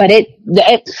 Right. But it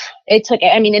took,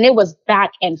 and it was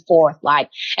back and forth,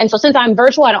 and so since I'm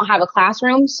virtual, I don't have a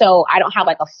classroom, so I don't have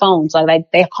a phone. So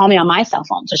they call me on my cell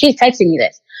phone. So she's texting me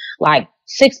this,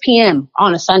 6 p.m.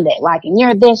 on a Sunday, and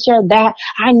you're this, you're that.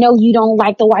 I know you don't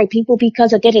like the white people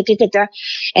because of da-da-da-da-da.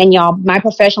 And y'all, my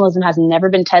professionalism has never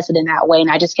been tested in that way. And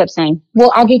I just kept saying,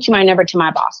 well, I'll get you my number to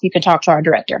my boss. You can talk to our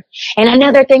director. And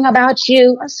another thing about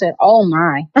you, I said, oh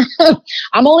my,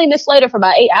 I'm only Miss Slater for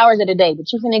about 8 hours of the day,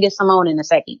 but you're going to get Simone in a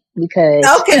second, because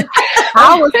Okay.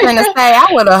 I was going to say, I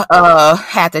would have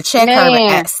had to check her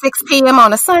at 6 p.m.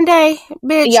 on a Sunday.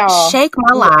 Bitch, y'all, shake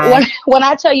my line. When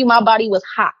I tell you my body was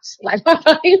hot, my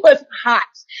body was hot.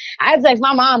 I had to text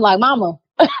my mom, Mama,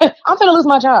 I'm finna lose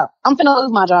my job.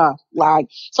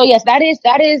 So yes, that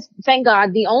is, thank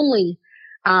God, the only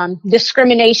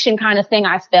discrimination kind of thing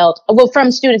I felt,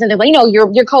 from students. And they're like,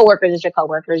 your coworkers is your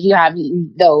coworkers. You have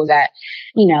those that,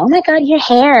 oh my God, your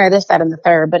hair, this, that, and the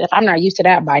third. But if I'm not used to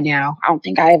that by now, I don't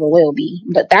think I ever will be.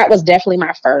 But that was definitely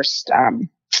my first,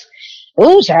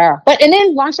 ooh, child. And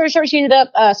then, long story short, she ended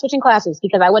up switching classes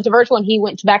because I went to virtual and he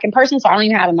went back in person, so I don't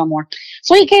even have him no more.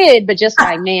 Sweet kid, but just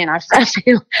man, I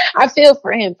feel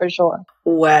for him for sure.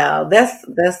 Wow,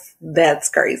 that's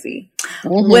crazy.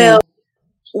 Mm-hmm. Well,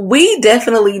 we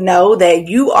definitely know that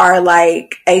you are a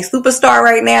superstar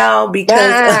right now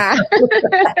because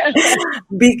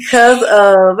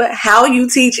of how you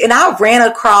teach. And I ran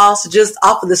across, just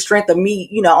off of the strength of me,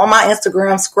 on my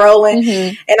Instagram scrolling,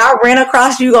 and I ran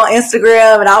across you on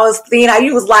Instagram, and I was seeing how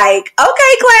you was like,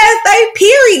 okay, class, they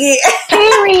period.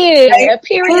 A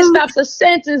period stops a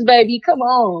sentence, baby. Come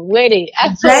on with it.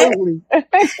 Absolutely.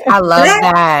 I love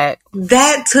that.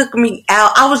 That took me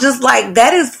out. I was just like,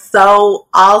 that is so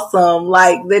awesome.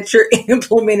 That you're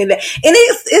implementing that. And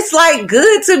it's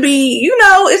good to be,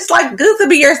 it's good to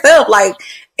be yourself,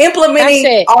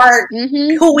 implementing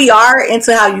who we are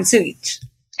into how you teach.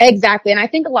 Exactly. And I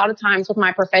think a lot of times with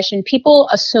my profession, people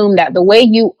assume that the way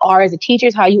you are as a teacher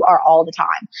is how you are all the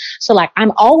time. So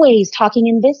I'm always talking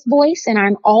in this voice, and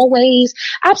I'm always,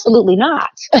 absolutely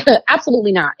not.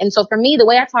 Absolutely not. And so for me, the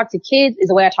way I talk to kids is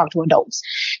the way I talk to adults,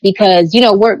 because,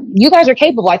 you guys are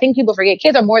capable. I think people forget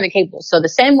kids are more than capable. So the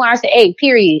same way I say, hey,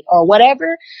 period, or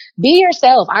whatever, be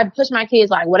yourself. I push my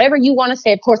kids, whatever you want to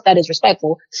say, of course, that is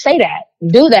respectful. Say that,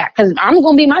 do that. 'Cause I'm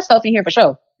going to be myself in here for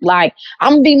sure. I'm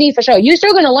going to be me for sure. You're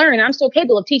still going to learn. I'm still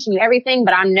capable of teaching you everything,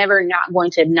 but I'm never not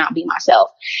going to not be myself.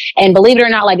 And believe it or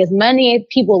not, as many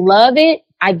people love it,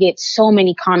 I get so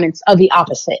many comments of the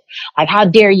opposite. How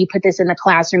dare you put this in the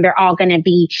classroom? They're all going to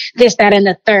be this, that, and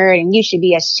the third, and you should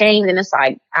be ashamed. And it's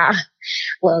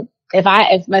well,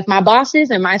 if my bosses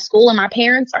and my school and my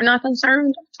parents are not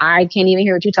concerned, I can't even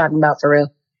hear what you're talking about, for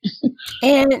real.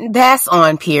 And that's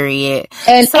on period.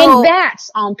 And that's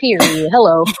on period.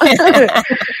 Hello.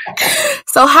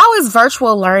 So how is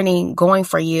virtual learning going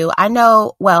for you? I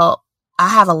know, I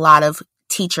have a lot of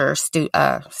students.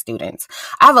 I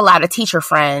have a lot of teacher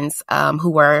friends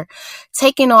who are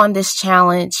taking on this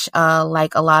challenge,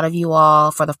 like a lot of you all,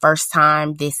 for the first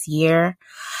time this year.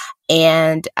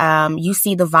 And you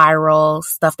see the viral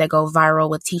stuff that go viral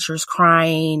with teachers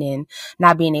crying and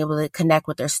not being able to connect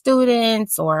with their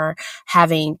students, or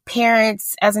having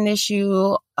parents as an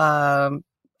issue,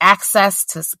 access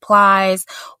to supplies.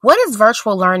 What is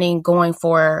virtual learning going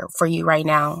for you right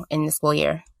now in the school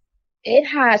year? It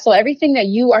has. So everything that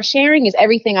you are sharing is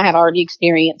everything I have already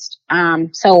experienced.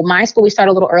 So my school, we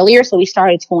started a little earlier. So we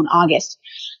started school in August.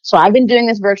 So I've been doing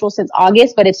this virtual since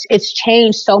August, but it's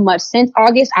changed so much since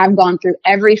August. I've gone through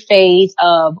every phase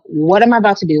of, what am I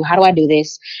about to do? How do I do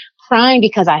this? Crying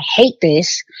because I hate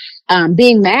this.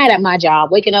 Being mad at my job,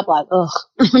 waking up ugh,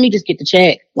 let me just get the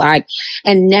check.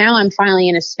 And now I'm finally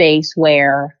in a space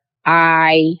where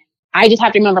I just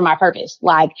have to remember my purpose.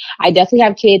 I definitely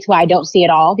have kids who I don't see at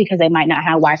all because they might not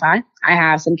have Wi-Fi. I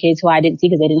have some kids who I didn't see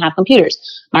because they didn't have computers.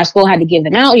 My school had to give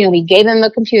them out. We gave them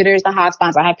the computers, the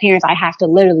hotspots. I have parents I have to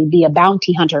literally be a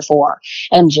bounty hunter for,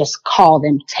 and just call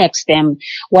them, text them,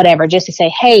 whatever, just to say,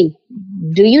 hey,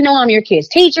 do you know I'm your kid's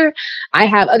teacher? I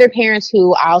have other parents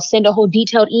who I'll send a whole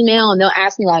detailed email, and they'll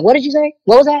ask me what did you say?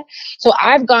 What was that? So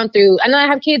I've gone through, and then I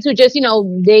have kids who just,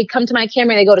 they come to my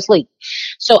camera and they go to sleep.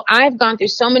 So I've gone through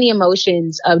so many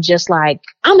emotions of just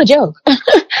I'm a joke.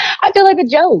 I feel like a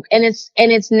joke. And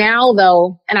it's now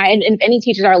though, and if any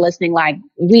teachers are listening,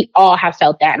 we all have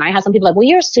felt that. And I have some people well,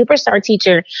 you're a superstar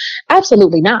teacher.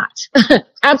 Absolutely not.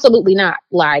 Absolutely not.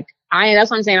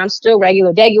 That's what I'm saying. I'm still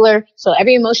regular. So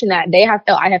every emotion that they have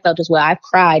felt, I have felt as well. I've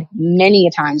cried many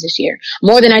a times this year,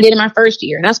 more than I did in my first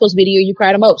year. And that's supposed to be the year you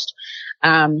cry the most.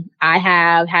 I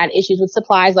have had issues with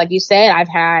supplies, like you said.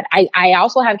 I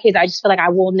also have kids. I just feel like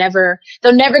they'll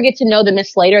never get to know the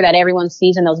Miss Slater that everyone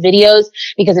sees in those videos,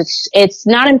 because it's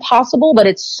not impossible, but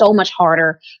it's so much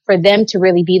harder for them to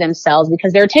really be themselves,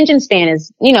 because their attention span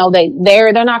is,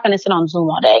 they're not going to sit on Zoom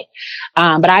all day.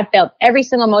 But I felt every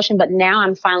single emotion, but now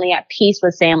I'm finally at peace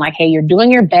with saying like, hey, you're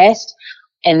doing your best,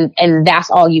 and that's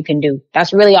all you can do.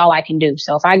 That's really all I can do.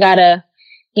 So if I gotta,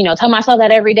 tell myself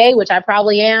that every day, which I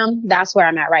probably am, that's where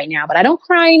I'm at right now. But I don't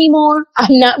cry anymore.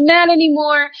 I'm not mad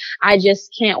anymore. I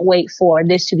just can't wait for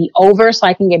this to be over so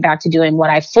I can get back to doing what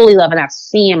I fully love, and that's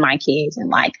seeing my kids and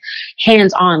like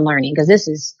hands-on learning. Cause this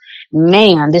is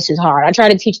hard. I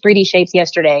tried to teach 3D shapes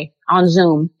yesterday on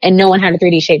Zoom, and no one had a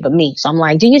 3D shape but me. So I'm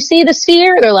like, do you see the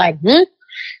sphere? They're like,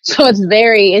 So it's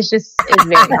very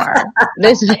hard.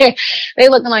 They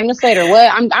looking like, Miss Slater,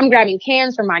 what? I'm grabbing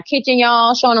cans from my kitchen,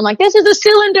 y'all, showing them like, this is a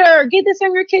cylinder. Get this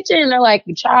in your kitchen. They're like,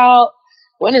 child,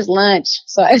 when is lunch?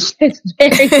 So it's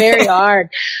very, very hard.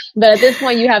 But at this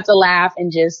point, you have to laugh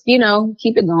and just,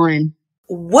 keep it going.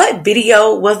 What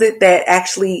video was it that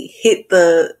actually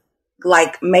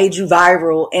made you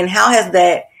viral, and how has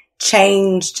that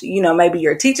changed, maybe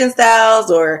your teaching styles,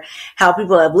 or how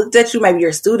people have looked at you, maybe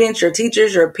your students, your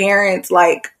teachers, your parents?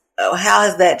 Like, how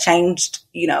has that changed,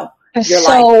 your life?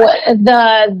 So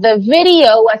the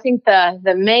video, I think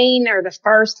the main or the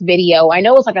first video, I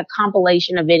know it's like a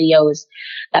compilation of videos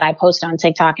that I post on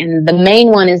TikTok. And the main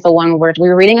one is the one where we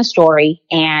were reading a story,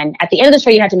 and at the end of the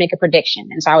story, you had to make a prediction.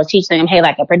 And so I was teaching them, hey,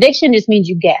 like a prediction just means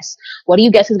you guess. What do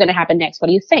you guess is going to happen next? What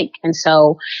do you think? And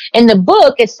so in the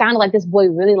book, it sounded like this boy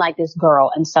really liked this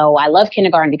girl. And so I love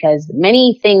kindergarten because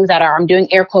many things that I'm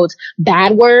doing air quotes,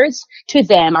 bad words to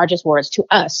them are just words to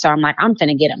us. So I'm like, I'm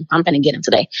finna get him. I'm finna get him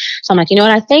today. So I'm like, you know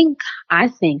what I think? I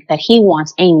think that he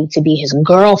wants Amy to be his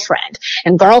girlfriend.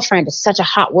 And girlfriend is such a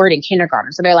hot word in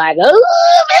kindergarten. So they're like,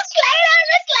 oh, Miss Slater.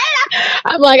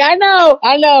 I'm like, I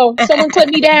know. Someone clip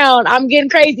me down. I'm getting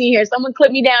crazy here. Someone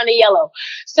clip me down to yellow.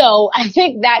 So I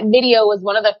think that video was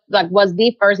was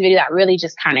the first video that really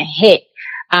just kind of hit.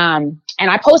 And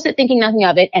I posted thinking nothing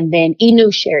of it. And then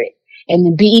E! shared it. And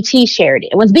then BET shared it.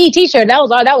 And once BET shared it, that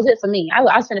was it for me. I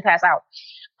was going to pass out.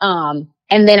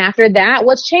 And then after that,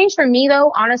 what's changed for me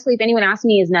though, honestly, if anyone asks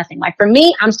me, is nothing. Like for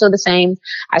me, I'm still the same.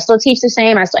 I still teach the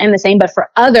same. I still am the same. But for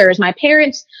others, my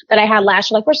parents that I had last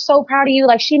year, like, we're so proud of you.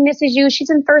 Like, she misses you. She's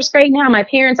in first grade now. My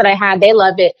parents that I had, they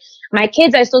love it. My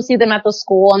kids, I still see them at the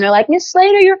school and they're like, Miss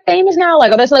Slater, you're famous now.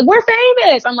 Like, they're like, we're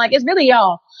famous. I'm like, it's really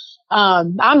y'all.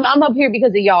 I'm up here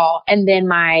because of y'all. And then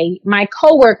my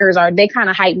coworkers they kind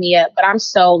of hype me up, but I'm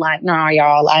so like, nah,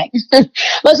 y'all, like,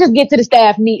 let's just get to the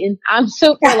staff meeting. I'm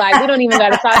super like, we don't even got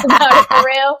to talk about it for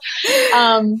real.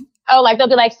 Like they'll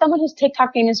be like, someone who's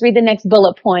TikTok famous, read the next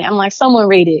bullet point. I'm like, someone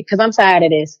read it, cause I'm tired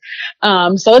of this.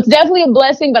 So it's definitely a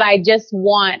blessing, but I just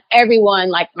want everyone,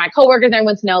 like my coworkers and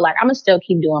everyone, to know, like, I'm gonna still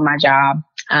keep doing my job.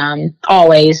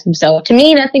 Always. So to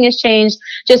me, nothing has changed.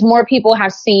 Just more people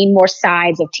have seen more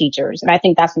sides of teachers. And I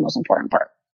think that's the most important part.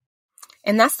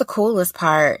 And that's the coolest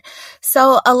part.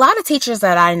 So a lot of teachers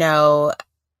that I know,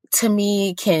 to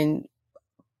me, can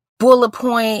bullet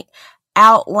point,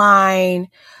 outline,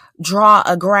 draw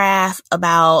a graph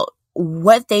about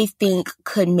what they think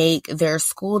could make their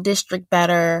school district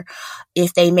better,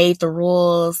 if they made the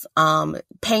rules,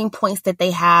 pain points that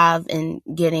they have in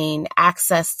getting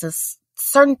access to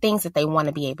certain things that they want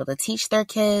to be able to teach their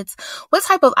kids. What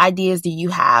type of ideas do you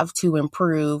have to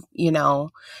improve,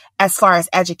 as far as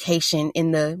education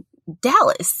in the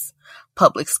Dallas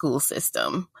public school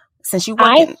system? Since you work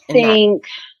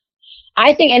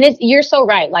I think, and you're so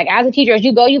right. Like, as a teacher, as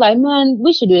you go, you're like, man,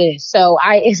 we should do this. So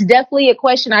it's definitely a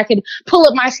question. I could pull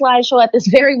up my slideshow at this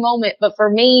very moment. But for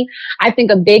me, I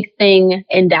think a big thing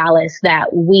in Dallas that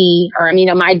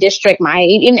my district,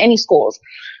 in any schools,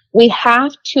 we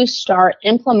have to start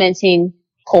implementing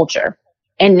culture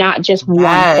and not just one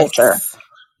culture.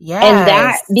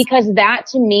 Yes. And because that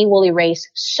to me will erase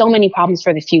so many problems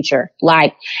for the future.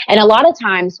 Like, and a lot of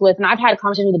times and I've had a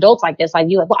conversation with adults like this, like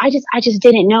you, like, well, I just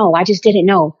didn't know. I just didn't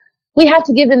know. We have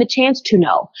to give them a chance to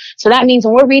know. So that means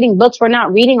when we're reading books, we're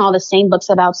not reading all the same books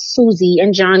about Susie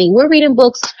and Johnny. We're reading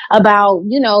books about,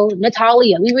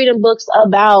 Natalia. We're reading books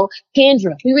about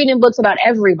Kendra. We're reading books about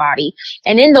everybody.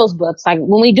 And in those books, like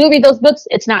when we do read those books,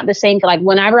 it's not the same. Like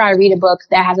whenever I read a book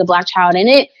that has a Black child in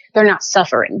it, they're not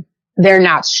suffering. They're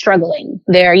not struggling.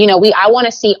 I want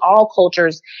to see all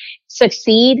cultures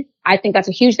succeed I think that's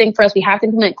a huge thing for us. We have to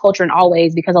implement culture in all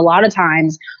ways, because a lot of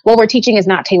times what we're teaching is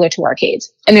not tailored to our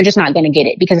kids, and they're just not going to get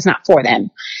it because it's not for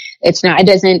them. It's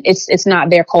not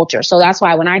their culture. So that's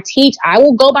why when I teach, I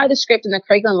will go by the script and the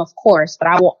curriculum, of course, but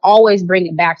I will always bring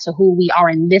it back to who we are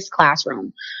in this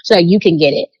classroom so that you can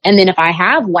get it. And then if I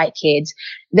have white kids,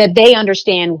 that they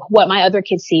understand what my other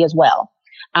kids see as well.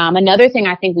 Another thing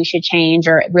I think we should change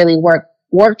or really work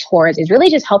towards is really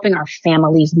just helping our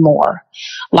families more.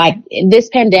 Like this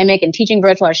pandemic and teaching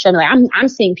virtual has shown, like I'm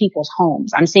seeing people's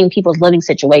homes. I'm seeing people's living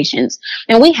situations,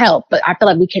 and we help, but I feel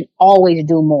like we can always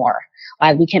do more.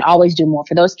 Like we can always do more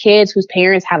for those kids whose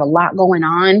parents have a lot going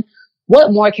on.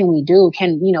 What more can we do?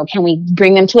 Can we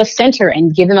bring them to a center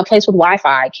and give them a place with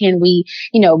Wi-Fi? Can we,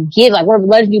 give, like, we're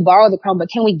letting you borrow the Chrome, but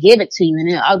can we give it to you?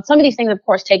 And some of these things, of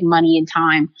course, take money and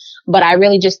time, but I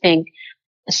really just think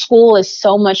school is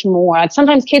so much more. Like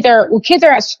sometimes kids are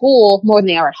at school more than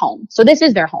they are at home. So this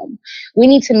is their home. We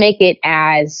need to make it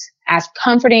as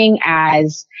comforting,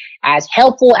 as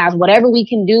helpful as whatever we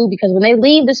can do, because when they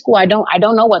leave the school, I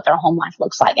don't know what their home life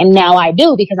looks like. And now I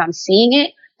do, because I'm seeing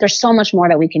it. There's so much more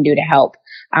that we can do to help.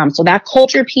 So that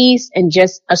culture piece and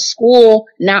just a school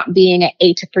not being an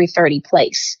 8 to 3:30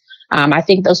 place. I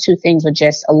think those two things would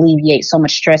just alleviate so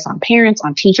much stress on parents,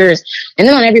 on teachers, and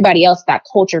then on everybody else, that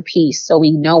culture piece. So we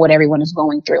know what everyone is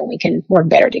going through and we can work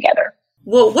better together.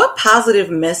 Well, what positive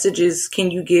messages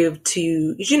can you give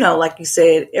to, like you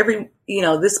said,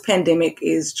 this pandemic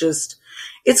is just,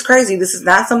 it's crazy. This is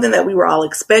not something that we were all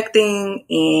expecting,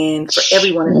 and for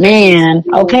everyone. Man,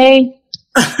 okay.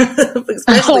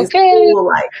 Especially school,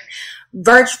 like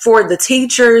for the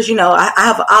teachers,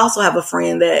 I also have a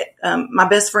friend that, my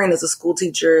best friend is a school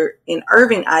teacher in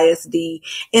Irving ISD,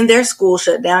 and their school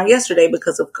shut down yesterday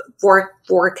because of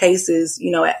four cases,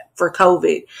 for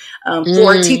COVID.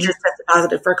 4 teachers tested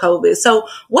positive for COVID. So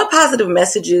what positive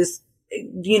messages,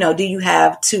 do you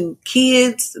have to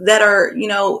kids that are,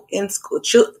 in school,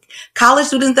 college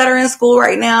students that are in school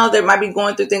right now that might be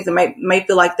going through things and may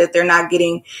feel like that they're not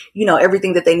getting,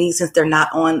 everything that they need since they're not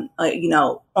on,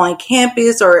 on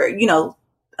campus, or,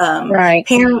 right.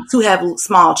 Parents who have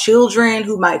small children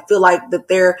who might feel like that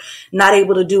they're not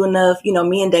able to do enough.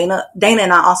 Me and Dana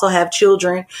and I also have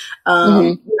children,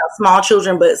 small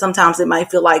children, but sometimes it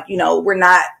might feel like, we're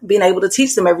not being able to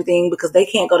teach them everything because they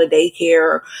can't go to daycare,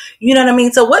 or, you know what I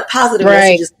mean? So what positive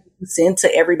messages can you send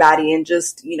to everybody, and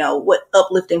just, what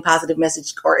uplifting positive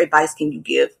message or advice can you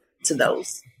give to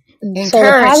those? So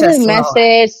the positive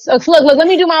message. Look, let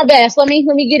me do my best. Let me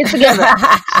get it together.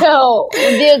 So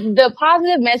the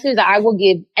positive message that I will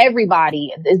give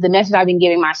everybody is the message I've been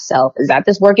giving myself, is that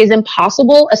this work is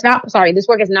impossible. This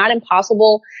work is not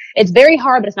impossible. It's very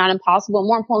hard, but it's not impossible.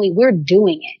 More importantly, we're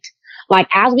doing it. Like,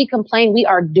 as we complain, we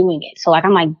are doing it. So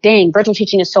I'm like, dang, virtual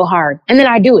teaching is so hard. And then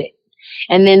I do it.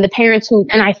 And then the parents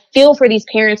and I feel for these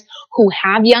parents who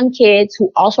have young kids,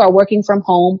 who also are working from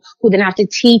home, who then have to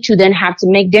teach, who then have to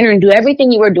make dinner and do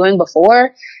everything you were doing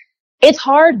before. It's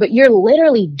hard, but you're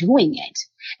literally doing it.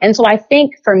 And so I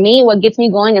think for me, what gets me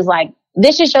going is like,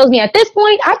 this just shows me at this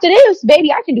point, after this,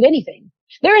 baby, I can do anything.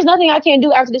 There is nothing I can't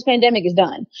do after this pandemic is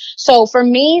done. So for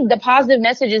me, the positive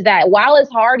message is that while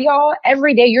it's hard, y'all,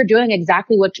 every day you're doing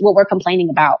exactly what we're complaining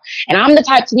about. And I'm the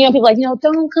type to, people like,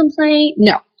 don't complain.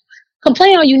 No.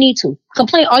 Complain all you need to.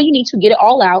 Complain all you need to. Get it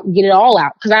all out. Get it all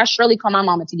out. Because I surely call my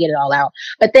mama to get it all out.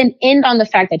 But then end on the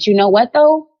fact that, you know what,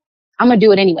 though? I'm going to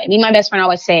do it anyway. Me and my best friend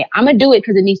always say, I'm going to do it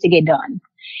because it needs to get done.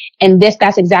 And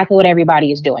that's exactly what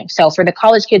everybody is doing. So for the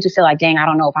college kids who feel like, dang, I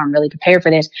don't know if I'm really prepared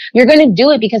for this, you're going to do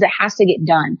it because it has to get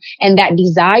done. And that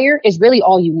desire is really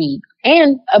all you need.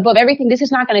 And above everything, this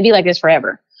is not going to be like this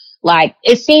forever. Like,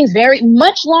 it seems very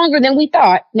much longer than we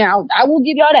thought. Now, I will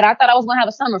give y'all that. I thought I was going to have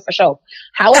a summer for sure.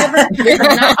 However,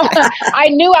 I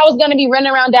knew I was going to be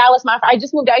running around Dallas. I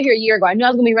just moved out here a year ago. I knew I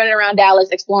was going to be running around Dallas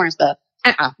exploring stuff.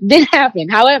 Didn't happen.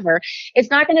 However, it's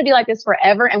not going to be like this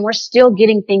forever, and we're still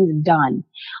getting things done.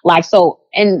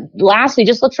 And lastly,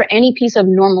 just look for any piece of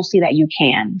normalcy that you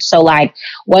can. So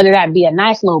whether that be a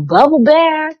nice little bubble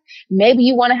bath, maybe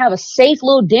you want to have a safe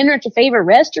little dinner at your favorite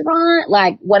restaurant,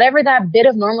 whatever that bit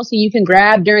of normalcy you can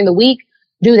grab during the week,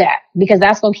 do that, because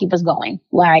that's going to keep us going.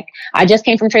 I just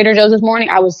came from Trader Joe's this morning.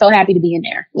 I was so happy to be in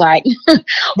there.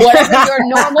 Whatever your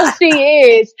normalcy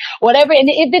is, whatever. And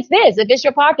if it's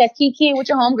your podcast, keep keying with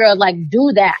your homegirl,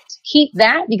 do that. Keep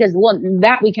that, because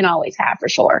that we can always have for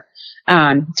sure.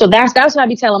 So that's what I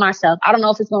be telling myself. I don't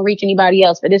know if it's going to reach anybody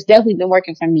else, but it's definitely been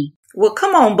working for me. Well,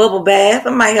 come on, bubble bath.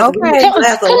 I might have to give Okay. you a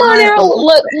glass of Come on, wine. Errol.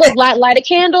 Look, light a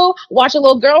candle, watch a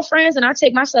little girlfriends, and I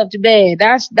take myself to bed.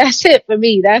 That's it for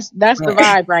me. That's the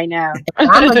vibe right now.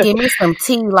 I'm gonna give me some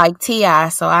tea like T.I.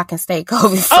 so I can stay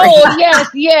COVID free. Oh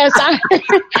yes.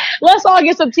 Let's all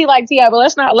get some tea like Ti, but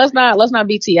let's not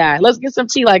be Ti. Let's get some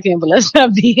tea like him, but let's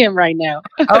not be him right now.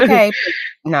 Okay.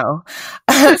 No.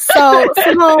 So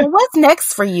Simone, what's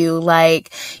next for you?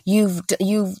 Like you're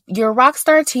a rock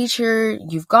star teacher.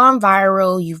 You've gone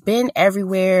viral. You've been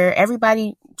everywhere.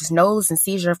 Everybody just knows and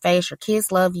sees your face. Your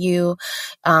kids love you.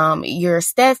 You're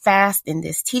steadfast in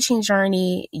this teaching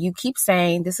journey. You keep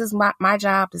saying, this is my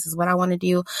job. This is what I want to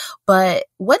do. But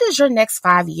what does your next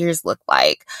 5 years look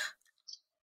like?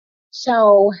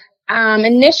 So,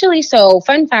 initially,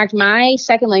 fun fact, my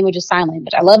second language is sign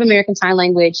language. I love American Sign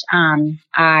Language.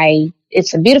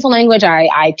 It's a beautiful language.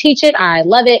 I teach it. I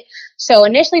love it. So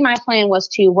initially my plan was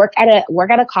to work at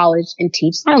a college and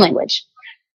teach sign language.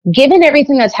 Given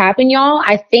everything that's happened, y'all,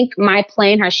 I think my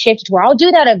plan has shifted to where I'll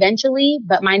do that eventually.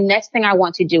 But my next thing I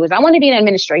want to do is I want to be in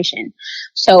administration.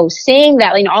 So seeing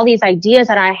that, all these ideas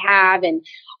that I have and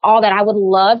all that, I would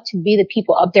love to be the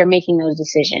people up there making those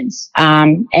decisions.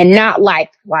 And not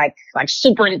like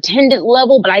superintendent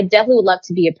level, but I definitely would love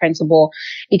to be a principal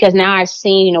because now I've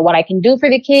seen, what I can do for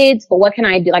the kids, but what can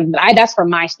I do? That's for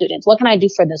my students. What can I do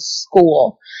for the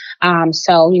school? I'm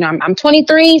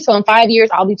 23, so in 5 years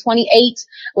I'll be 28,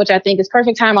 which I think is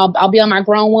perfect time. I'll be on my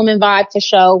grown woman vibe for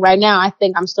show. Right now, I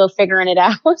think I'm still figuring it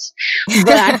out, but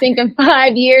I think in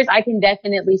 5 years I can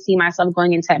definitely see myself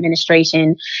going into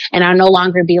administration, and I'll no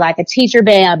longer be like a teacher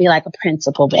bae. I'll be like a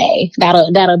principal bae.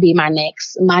 That'll be my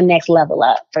next level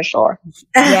up for sure.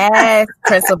 Yes,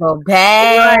 principal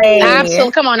bae.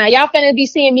 Absolutely. Come on now, y'all finna be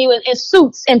seeing me in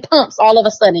suits and pumps all of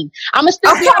a sudden. I'm gonna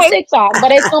still be on TikTok,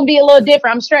 but it's gonna be a little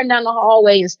different. I'm strutting down the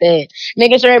hallway instead,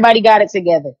 making sure everybody got it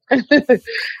together. Come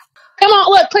on,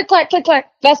 look, click, clack, click,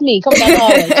 clack. That's me coming down the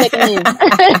hallway, checking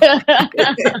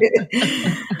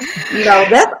in. No,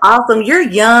 that's awesome. You're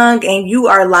young and you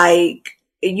are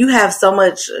you have so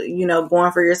much,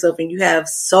 going for yourself, and you have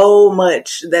so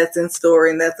much that's in store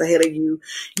and that's ahead of you.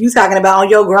 You talking about on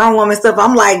your grown woman stuff.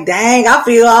 I'm like, dang, I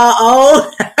feel all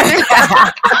old.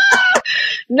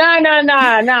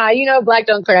 Nah. Black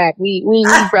don't crack. We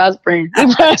prospering.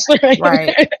 We prospering.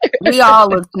 Right. We all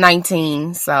look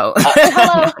 19, so.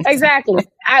 Hello. Exactly.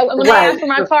 When I ask for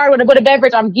my card with a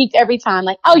beverage, I'm geeked every time.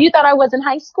 Like, oh, you thought I was in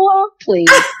high school? Please.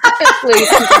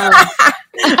 Please.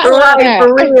 Right,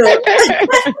 for real.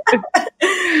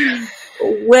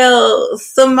 Well,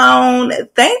 Simone,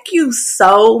 thank you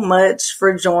so much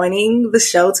for joining the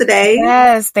show today.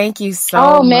 Yes, thank you so much.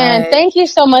 Oh man, thank you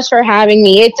so much for having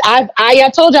me. I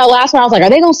told y'all last time, I was like, are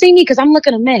they gonna see me? Because I'm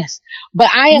looking a mess.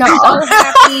 But I am so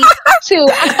happy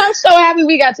I'm so happy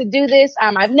we got to do this.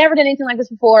 I've never done anything like this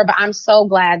before, but I'm so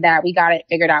glad that we got it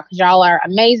figured out because y'all are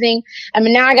amazing.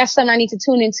 Now I got something I need to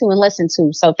tune into and listen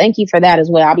to. So thank you for that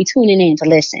as well. I'll be tuning in to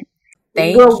listen.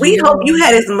 We hope you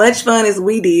had as much fun as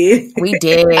we did. We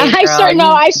did. I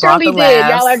certainly did.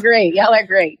 Y'all are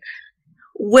great.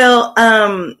 Well,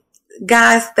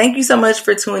 guys, thank you so much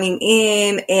for tuning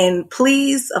in, and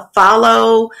please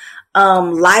follow,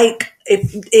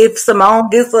 if Simone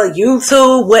gets a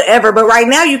YouTube, whatever. But right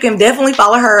now, you can definitely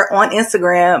follow her on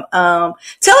Instagram.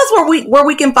 Tell us where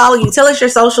we can follow you. Tell us your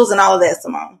socials and all of that,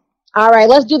 Simone. All right,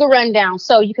 let's do the rundown.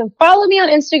 So you can follow me on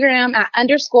Instagram at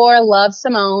 _love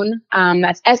Simone.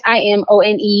 That's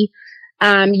SIMONE.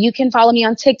 You can follow me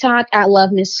on TikTok at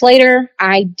Love Miss Slater.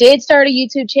 I did start a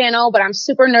YouTube channel, but I'm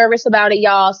super nervous about it,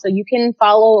 y'all. So you can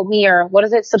follow me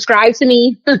subscribe to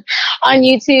me on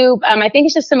YouTube. I think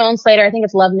it's just Simone Slater. I think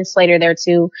it's Love Miss Slater there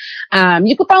too.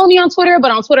 You can follow me on Twitter,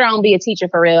 but on Twitter, I don't be a teacher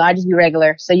for real. I just be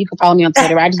regular. So you can follow me on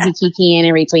Twitter. I just be kikiing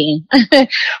and retweeting.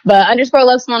 But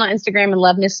 _love Simone on Instagram and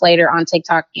Love Miss Slater on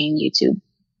TikTok and YouTube.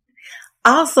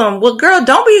 Awesome. Well, girl,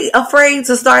 don't be afraid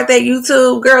to start that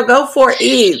YouTube. Girl, go for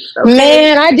it. Okay?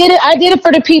 Man, I did it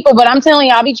for the people, but I'm telling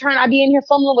you, I'll be in here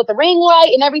fumbling with the ring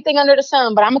light and everything under the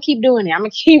sun, but I'm gonna keep doing it. I'm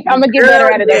gonna get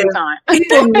better at it every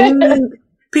time.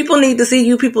 People need to see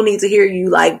you. People need to hear you.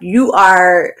 Like, you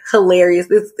are hilarious.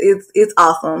 It's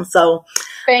awesome. So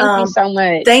thank you so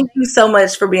much. Thank you so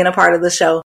much for being a part of the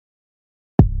show.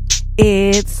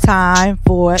 It's time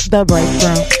for the break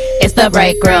room. It's the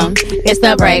break room. It's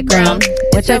the break room.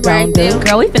 What your girl do?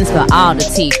 Girl, we finna spill all the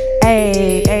tea.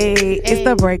 Hey, it's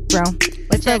the break room.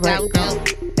 What's your break room?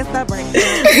 It's the break room.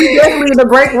 We definitely in the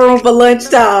break room for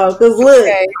lunchtime. Cause look,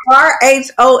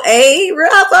 RHOA, Real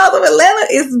Housewives of Atlanta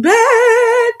is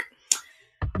back.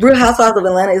 Real Housewives of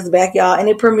Atlanta is back, y'all, and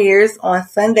it premieres on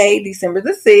Sunday, December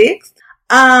the 6th.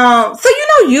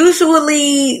 So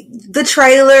usually the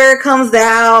trailer comes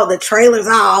out, the trailer's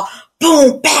all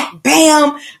boom, bam,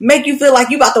 bam, make you feel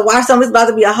like you about to watch something. It's about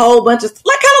to be a whole bunch of, kind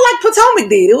of like Potomac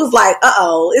did. It was like,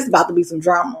 it's about to be some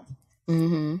drama.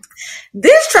 Mm-hmm.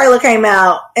 This trailer came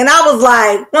out, and I was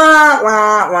like, wah,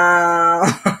 wah, wah.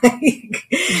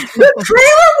 The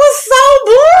trailer was so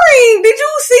boring. Did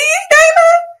you see it, Dana?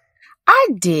 I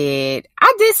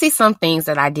did see some things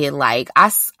that I did like.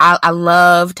 I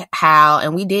loved how,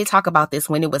 and we did talk about this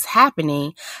when it was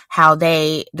happening, how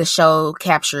the show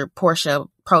captured Portia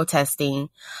protesting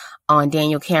on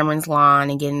Daniel Cameron's lawn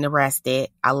and getting arrested.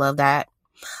 I love that.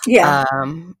 Yeah.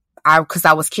 Because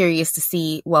I was curious to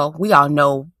see, well, we all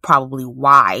know probably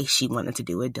why she wanted to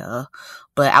do it, duh.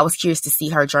 But I was curious to see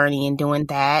her journey in doing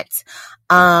that.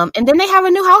 And then they have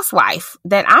a new housewife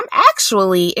that I'm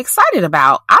actually excited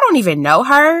about. I don't even know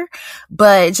her,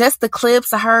 but just the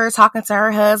clips of her talking to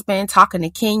her husband, talking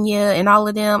to Kenya and all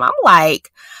of them, I'm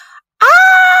like,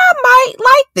 I might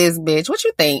like this bitch. What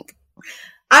you think?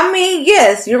 I mean,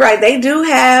 yes, you're right. They do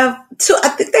have two. I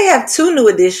think they have two new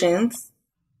additions.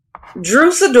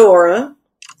 Drew Sidora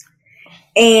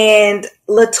and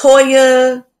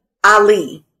LaToya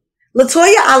Ali.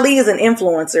 LaToya Ali is an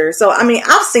influencer. So, I mean,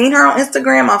 I've seen her on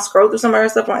Instagram. I've scrolled through some of her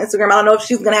stuff on Instagram. I don't know if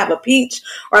she's going to have a peach,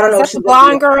 or I don't know if she's a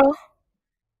blonde girl.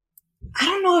 I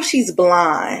don't know if she's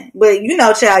blind, but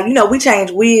child, we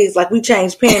change wigs like we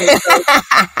change pennies. So.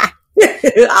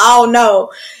 I don't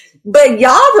know. But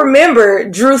y'all remember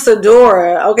Drew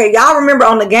Sidora. Okay, y'all remember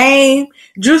on the game,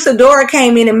 Drew Sidora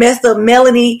came in and messed up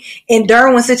Melanie and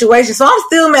Derwin's situation. So I'm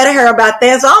still mad at her about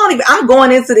that. So I'm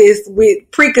going into this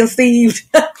with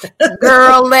preconceived.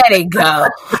 Girl, let it go. Right?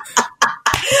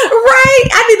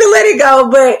 I need to let it go.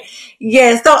 But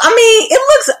yeah, so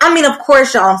of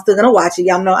course, y'all, I'm still going to watch it.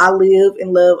 Y'all know I live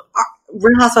and love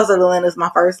Real Housewives of Atlanta is my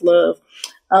first love.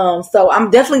 So I'm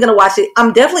definitely going to watch it.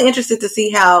 I'm definitely interested to see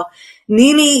how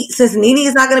since Nene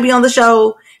is not going to be on the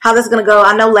show, how that's going to go.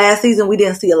 I know last season we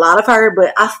didn't see a lot of her,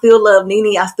 but I still love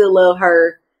Nene. I still love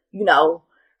her,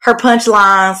 her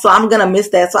punchline. So I'm going to miss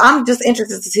that. So I'm just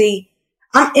interested to see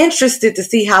how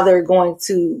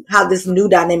how this new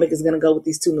dynamic is going to go with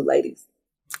these two new ladies.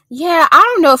 Yeah, I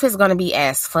don't know if it's going to be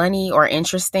as funny or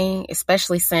interesting,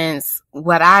 especially since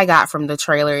what I got from the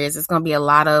trailer is it's going to be a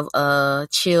lot of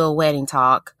chill wedding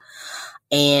talk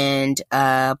and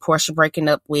Portia breaking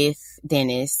up with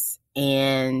Dennis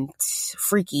and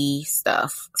freaky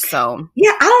stuff. So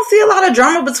yeah, I don't see a lot of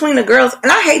drama between the girls, and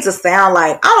I hate to sound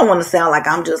like I don't want to sound like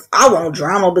I want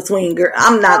drama between girls.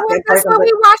 I'm not that person,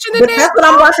 but that's what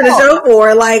I'm watching the show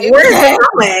for. Like, where's the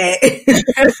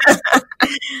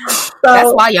at? So,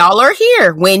 that's why y'all are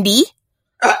here, Wendy.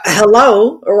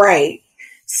 Hello, right?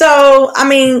 So, I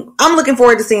mean, I'm looking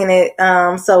forward to seeing it.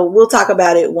 So we'll talk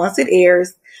about it once it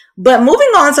airs. But moving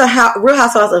on to Real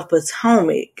Housewives of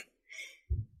Potomac.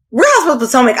 Real Housewives of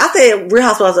Potomac, I said Real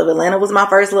Housewives of Atlanta was my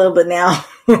first love, but now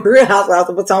Real Housewives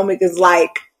of Potomac is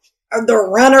like the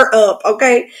runner-up,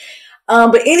 okay?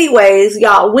 But anyways,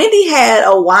 y'all, Wendy had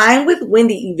a Wine with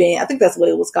Wendy event. I think that's what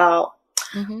it was called.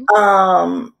 Mm-hmm.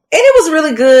 And it was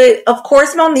really good. Of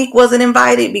course, Monique wasn't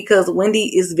invited because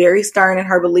Wendy is very stern in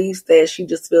her beliefs that she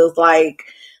just feels like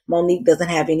Monique doesn't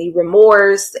have any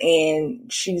remorse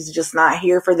and she's just not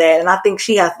here for that. And I think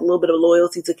she has a little bit of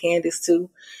loyalty to Candace too,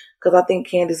 because I think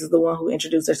Candace is the one who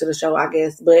introduced her to the show, I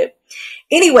guess. But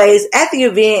anyways, at the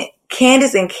event,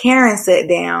 Candace and Karen sat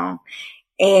down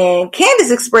and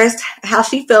Candace expressed how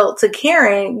she felt to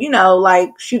Karen, like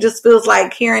she just feels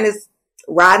like Karen is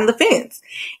riding the fence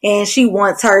and she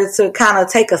wants her to kind of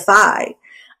take a side.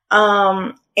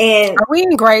 And are we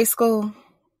in grade school?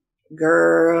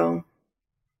 Girl.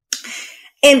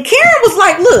 And Karen was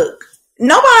like, look,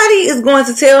 nobody is going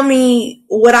to tell me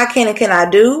what I can and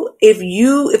cannot do.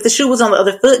 If the shoe was on the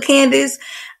other foot, Candace,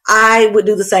 I would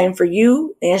do the same for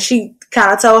you. And she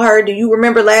kind of told her, do you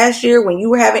remember last year when you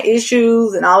were having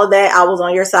issues and all of that? I was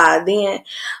on your side then.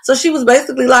 So she was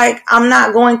basically like, I'm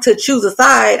not going to choose a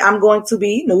side. I'm going to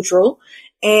be neutral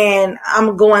and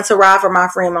I'm going to ride for my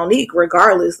friend Monique,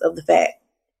 regardless of the fact.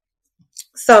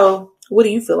 So what do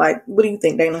you feel like? What do you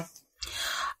think, Dana?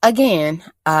 Again,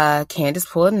 Candace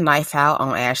pulled a knife out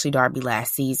on Ashley Darby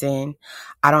last season.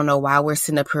 I don't know why we're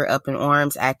sitting up here up in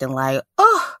arms acting like,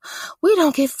 oh, we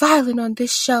don't get violent on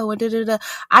this show. And da-da-da.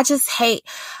 I just hate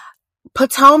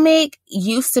Potomac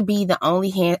used to be the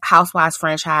only Housewives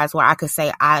franchise where I could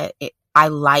say I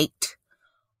liked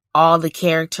all the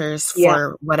characters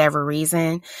for whatever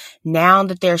reason. Now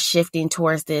that they're shifting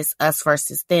towards this us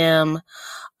versus them,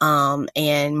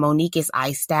 and Monique is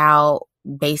iced out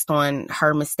based on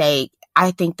her mistake,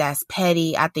 I think that's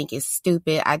petty. I think it's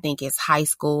stupid. I think it's high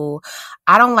school.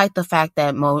 I don't like the fact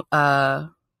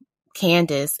that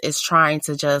Candace is trying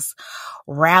to just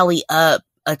rally up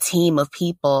a team of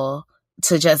people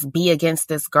to just be against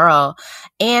this girl.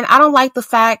 And I don't like the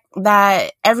fact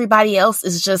that everybody else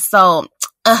is just so,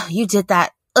 you did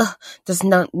that. There's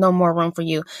no more room for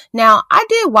you. Now, I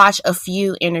did watch a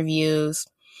few interviews,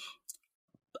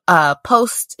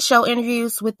 post-show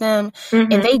interviews with them,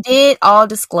 and they did all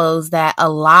disclose that a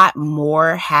lot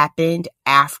more happened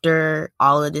after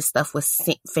all of this stuff was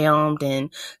filmed,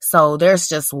 and so there's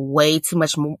just way too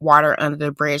much water under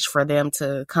the bridge for them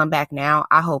to come back now.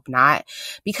 I hope not,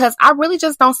 because I really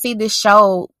just don't see this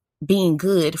show being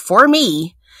good for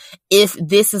me if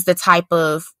this is the type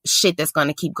of shit that's going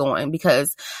to keep going,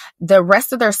 because the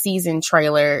rest of their season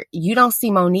trailer, you don't see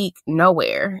Monique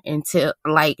nowhere until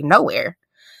nowhere.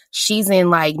 She's in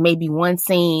like maybe one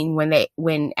scene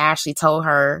when Ashley told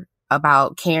her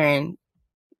about Karen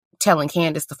telling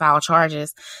Candace to file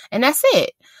charges, and that's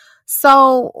it.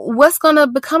 So what's going to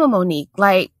become of Monique?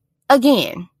 Like,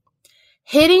 again,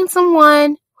 hitting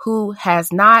someone who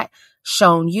has not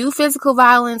shown you physical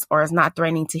violence or is not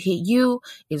threatening to hit you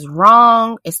is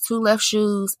wrong. It's two left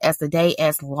shoes as the day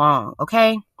as long.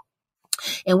 Okay.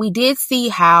 And we did see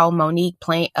how Monique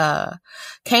came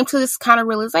to this kind of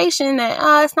realization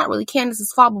that it's not really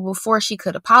Candace's fault, but before she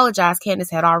could apologize, Candace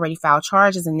had already filed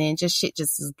charges, and then shit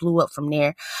just blew up from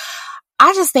there.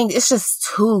 I just think it's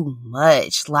just too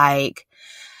much. Like,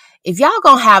 if y'all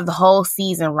gonna have the whole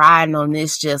season riding on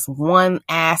this just one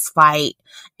ass fight,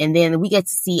 and then we get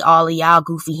to see all of y'all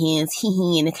goofy hens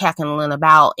hee-heeing and cackling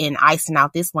about and icing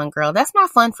out this one girl, that's not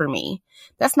fun for me.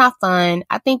 That's not fun.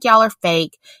 I think y'all are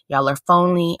fake. Y'all are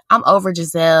phony. I'm over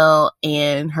Giselle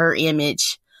and her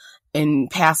image and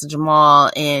Pastor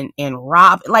Jamal and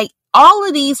Rob. Like, all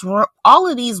of these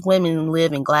women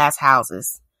live in glass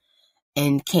houses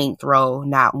and can't throw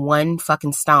not one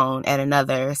fucking stone at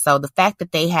another. So the fact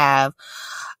that they have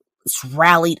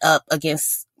rallied up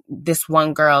against this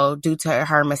one girl due to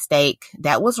her mistake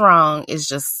that was wrong is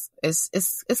just,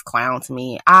 it's clown to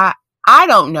me. I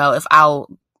don't know if I'll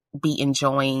be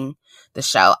enjoying the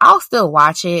show. I'll still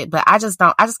watch it, but I just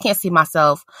can't see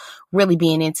myself really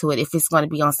being into it if it's going to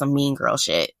be on some mean girl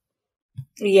shit.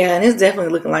 Yeah, and it's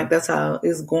definitely looking like that's how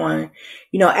it's going.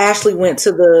 You know, Ashley went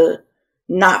to the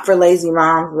Not for Lazy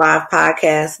Moms live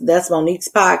podcast. That's Monique's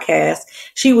podcast.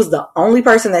 She was the only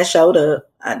person that showed up.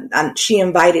 She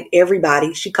invited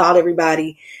everybody. She called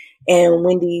everybody. And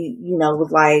Wendy,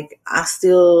 was like,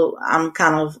 I'm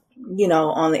kind of,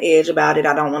 on the edge about it.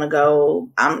 I don't want to go.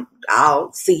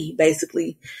 I'll see,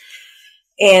 basically.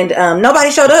 And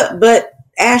nobody showed up but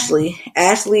Ashley.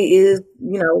 Ashley is,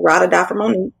 ride or die for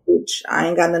Monique, which I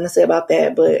ain't got nothing to say about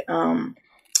that. But I mean,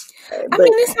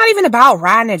 it's not even about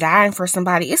riding or dying for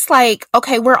somebody. It's like,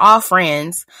 okay, we're all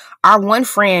friends. Our one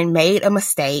friend made a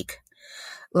mistake.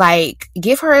 Like,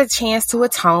 give her a chance to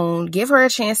atone. Give her a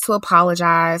chance to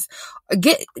apologize.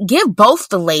 Give both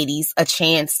the ladies a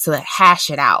chance to hash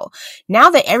it out. Now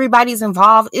that everybody's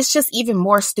involved, it's just even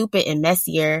more stupid and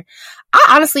messier.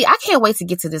 I can't wait to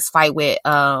get to this fight with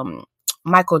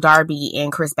Michael Darby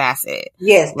and Chris Bassett.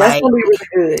 Yes, that's gonna be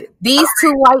really good. These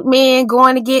two white men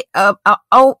going to get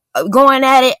going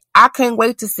at it. I can't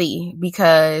wait to see,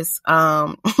 because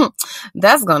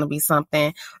that's gonna be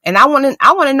something, and I want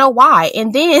to know why.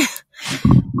 And then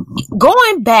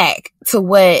going back to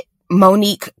what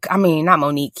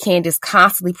Candace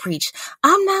constantly preached,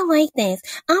 I'm not like this.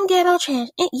 I'm ghetto trash.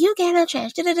 And you ghetto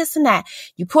trash. This and that.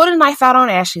 You pulled a knife out on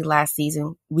Ashley last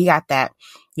season. We got that.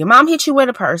 Your mom hit you with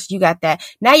a purse. You got that.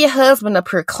 Now your husband up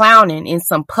here clowning in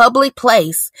some public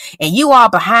place, and you all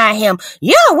behind him.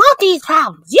 You don't want these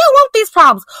problems. You don't want these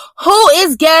problems. Who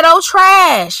is ghetto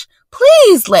trash?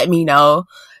 Please let me know.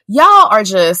 Y'all are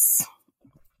just...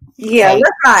 Yeah,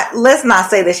 let's not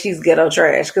say that she's ghetto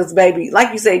trash, because baby,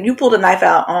 like you said, you pulled a knife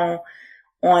out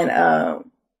on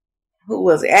who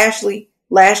was it, Ashley,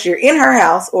 last year in her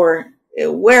house, or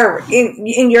wherever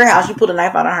in your house. You pulled a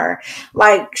knife out on her.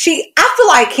 Like, I feel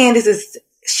like Candace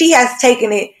she has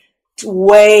taken it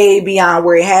way beyond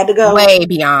where it had to go. Way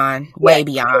beyond. It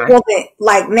wasn't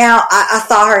like, now I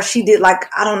saw her. She did, like,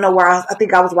 I don't know where I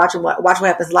think I was watching Watch What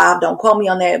Happens Live. Don't quote me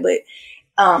on that, but.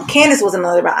 Candace was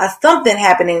another, something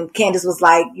happened, and Candace was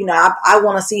like, I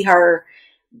want to see her,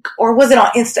 or was it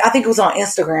on I think it was on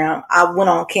Instagram. I went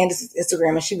on Candace's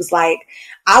Instagram, and she was like,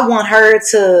 I want her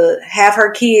to have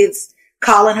her kids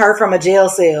calling her from a jail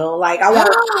cell. Like, I want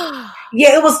her,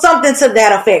 Yeah, it was something to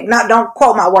that effect. Not, don't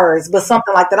quote my words, but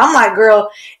something like that. I'm like, girl,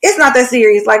 it's not that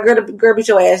serious. Like, girl beat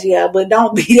your ass, yeah, but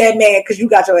don't be that mad because you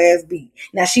got your ass beat.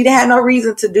 Now, she didn't have no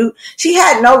reason to do. She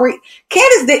had no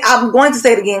Candace did. I'm going to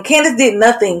say it again. Candace did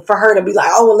nothing for her to be like,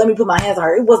 oh well, let me put my hands on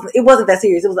her. It wasn't that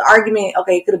serious. It was an argument.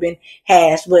 Okay, it could have been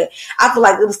hashed, but I feel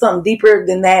like it was something deeper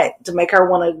than that to make her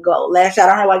want to go lash out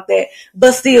on her like that.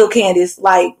 But still, Candace,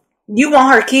 like, you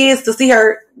want her kids to see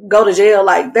her go to jail?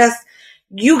 Like,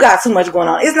 you got too much going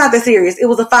on. It's not that serious. It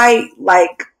was a fight.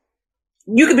 Like,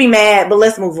 you could be mad, but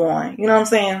let's move on. You know what I'm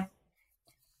saying?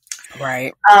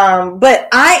 Right. But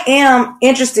I am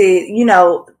interested,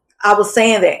 I was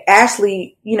saying that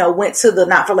Ashley, went to the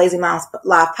Not for Lazy Moms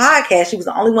live podcast. She was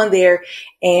the only one there.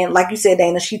 And like you said,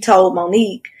 Dana, she told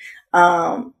Monique,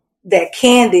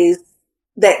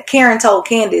 that Karen told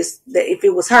Candace that if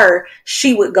it was her,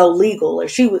 she would go legal or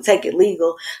she would take it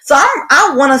legal. So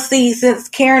I want to see, since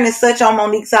Karen is such on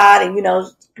Monique's side and,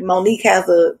 Monique has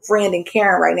a friend in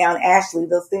Karen right now, and Ashley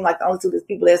does seem like the only two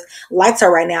people that likes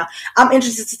her right now. I'm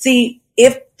interested to see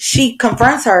if she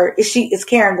confronts her, is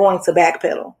Karen going to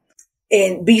backpedal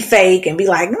and be fake and be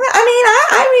like,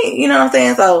 I mean, you know what I'm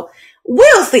saying? So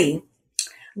we'll see.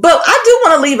 But I do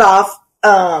want to leave off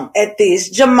at this.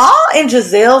 Jamal and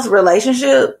Giselle's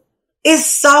relationship is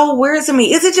so weird to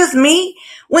me. Is it just me?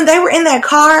 When they were in the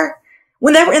car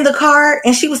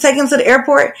and she was taking him to the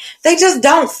airport, they just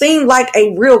don't seem like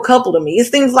a real couple to me.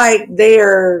 It seems like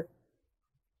the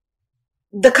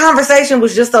conversation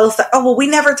was just so, oh, well, we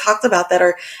never talked about that,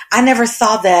 or I never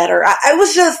saw that, or it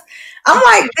was just, I'm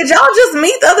like, did y'all just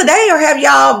meet the other day, or have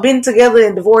y'all been together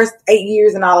and divorced 8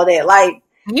 years and all of that? Like,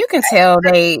 you can tell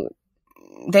they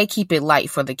keep it light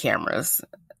for the cameras.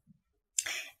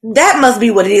 That must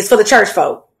be what it is for the church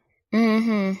folk.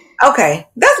 Mm-hmm. Okay,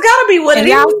 that's gotta be what it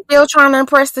is. Y'all still trying to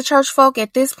impress the church folk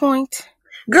at this point?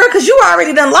 Girl, because you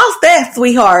already done lost that,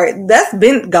 sweetheart. That's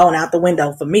been going out the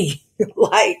window for me.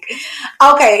 Like,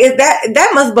 okay,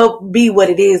 that must be what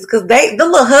it is, because the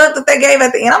little hug that they gave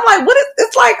at the end, I'm like, what is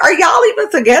it's like? Are y'all even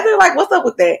together? Like, what's up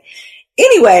with that?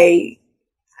 Anyway,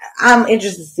 I'm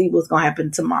interested to see what's gonna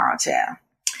happen tomorrow, child.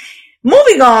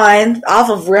 Moving on off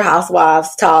of Real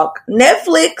Housewives talk,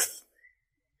 Netflix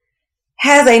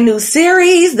has a new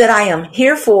series that I am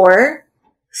here for.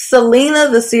 Selena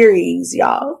the series,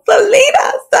 y'all.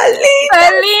 Selena.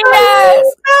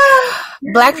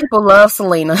 Black people love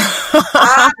Selena.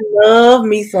 I love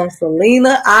me some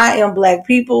Selena. I am Black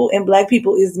people, and Black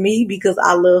people is me because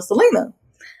I love Selena.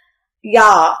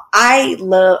 Y'all, I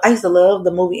used to love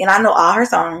the movie, and I know all her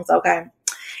songs, okay?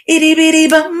 Itty bitty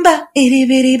bumba, itty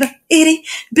bitty ba, itty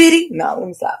bitty. No, let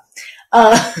me stop.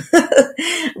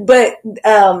 But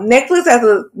Netflix has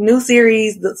a new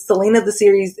series, the Selena the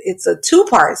series. It's a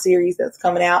 2-part series that's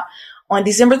coming out on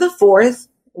December the 4th.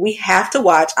 We have to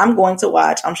watch. I'm going to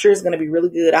watch. I'm sure it's going to be really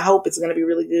good. I hope it's going to be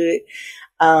really good.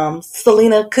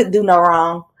 Selena could do no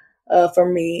wrong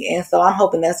for me, and so I'm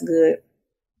hoping that's good.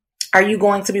 Are you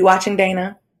going to be watching,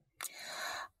 Dana?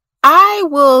 I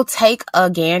will take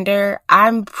a gander.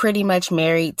 I'm pretty much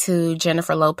married to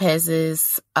Jennifer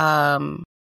Lopez's,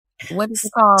 what is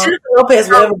it called? Jennifer Lopez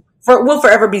will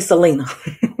forever be Selena.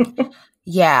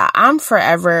 Yeah, I'm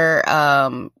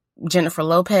forever Jennifer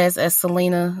Lopez as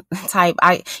Selena type.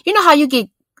 You know how you get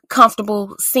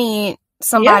comfortable seeing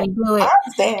somebody do it,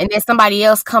 and then somebody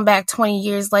else come back 20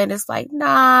 years later. It's like,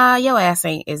 nah, your ass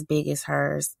ain't as big as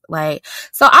hers. Like,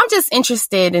 so I'm just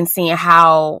interested in seeing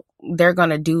how they're going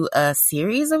to do a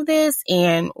series of this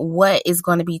and what is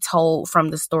going to be told from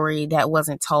the story that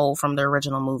wasn't told from the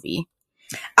original movie.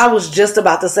 I was just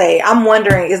about to say, I'm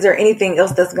wondering, is there anything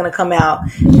else that's going to come out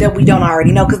that we don't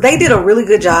already know? Because they did a really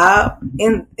good job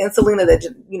in Selena,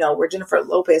 that, where Jennifer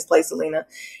Lopez plays Selena,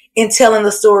 in telling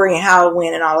the story and how it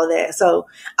went and all of that. So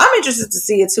I'm interested to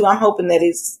see it too. I'm hoping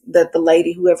that the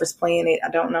lady, whoever's playing it, I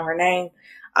don't know her name,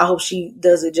 I hope she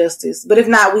does it justice. But if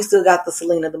not, we still got the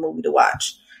Selena the movie to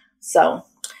watch. So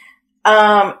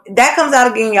that comes out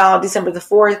again, y'all, December the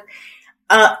 4th.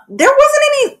 There wasn't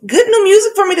any good new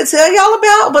music for me to tell y'all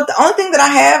about, but the only thing that I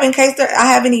have, in case I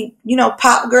have any,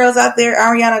 pop girls out there,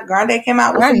 Ariana Grande came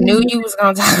out with I knew you was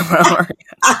going to talk about her.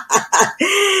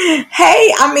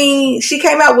 Hey, she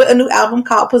came out with a new album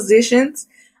called Positions.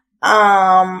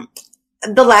 The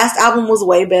last album was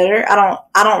way better. I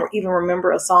don't even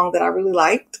remember a song that I really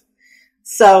liked.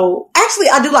 So actually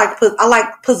I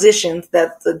like Positions.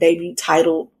 That's the debut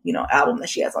title, album that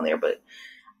she has on there, but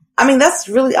that's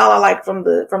really all I like from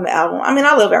the album.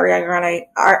 I love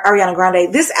Ariana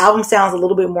Grande. This album sounds a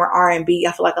little bit more R&B.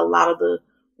 I feel like a lot of the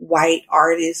white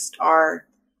artists are,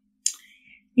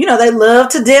 they love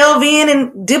to delve in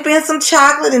and dip in some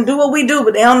chocolate and do what we do,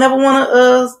 but they don't never want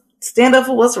to stand up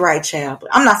for what's right, child. But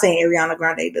I'm not saying Ariana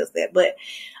Grande does that, but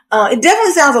it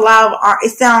definitely sounds a lot of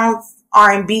it sounds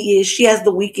R&B-ish. She has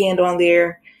The Weeknd on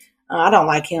there. I don't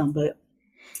like him, but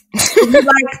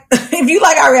if you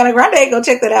like Ariana Grande, go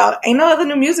check that out. Ain't no other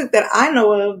new music that I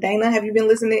know of. Dana, have you been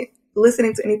listening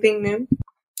to anything new?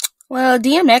 Well,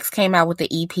 DMX came out with the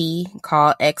EP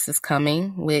called X Is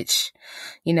Coming, which,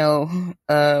 you know,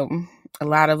 a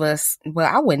lot of us, well,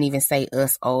 I wouldn't even say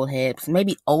us old heads,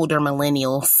 maybe older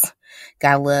millennials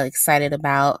got a little excited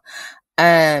about.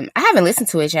 I haven't listened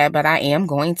to it yet, but I am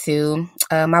going to.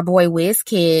 My boy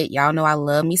WizKid, y'all know I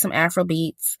love me some Afro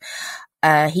beats.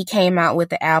 He came out with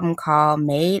the album called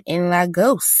Made in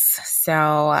Lagos.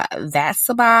 So that's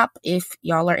a bop if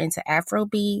y'all are into Afro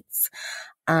beats.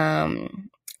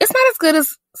 It's not as good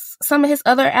as some of his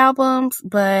other albums,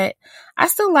 but I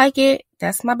still like it.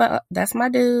 That's my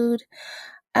dude.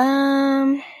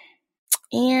 And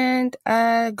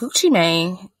Gucci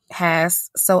Mane has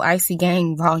So Icy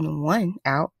Gang Volume 1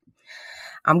 out.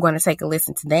 I'm going to take a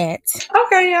listen to that.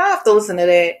 Okay, yeah, I'll have to listen to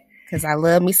that. Because I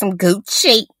love me some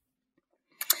Gucci.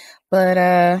 But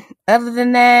other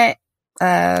than that,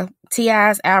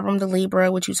 T.I.'s album, The Libra,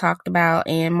 which you talked about,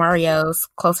 and Mario's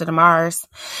Closer to Mars.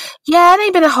 Yeah, it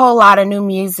ain't been a whole lot of new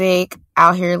music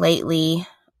out here lately.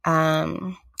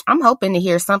 I'm hoping to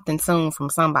hear something soon from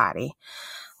somebody.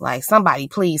 Like, somebody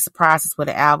please surprise us with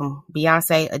an album.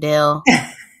 Beyonce, Adele,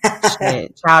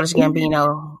 shit, Childish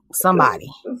Gambino, somebody.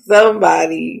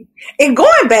 And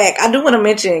going back, I do want to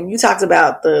mention, you talked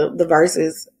about the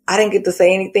verses. I didn't get to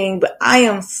say anything, but I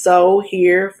am so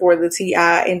here for the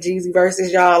T.I. and Jeezy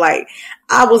verses, y'all. Like,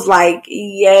 I was like,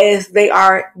 yes, they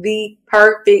are the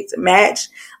perfect match.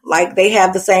 Like, they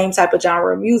have the same type of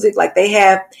genre of music. Like, they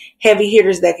have heavy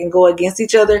hitters that can go against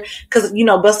each other. Because, you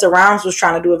know, Busta Rhymes was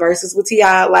trying to do a versus with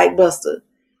T.I. Like, Busta,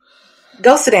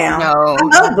 go sit down. No.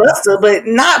 I love Busta, but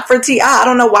not for T.I. I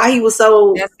don't know why he was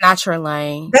so... That's not your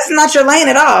lane. That's not your lane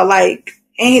at all. Like...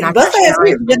 And Busta has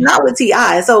hits, but not with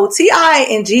T.I. So T.I.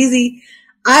 and Jeezy,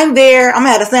 I'm there. I'm gonna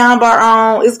have the soundbar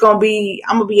on. I'm gonna be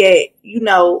at, you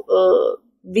know,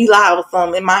 V Live or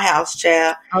something in my house,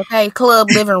 child. Okay,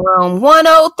 club living room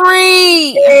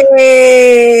 103.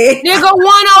 Hey. Nigga,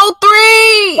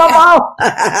 103. Come on.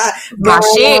 My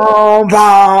shit.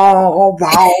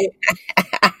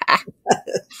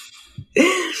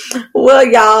 Well,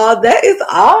 y'all, that is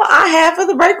all I have for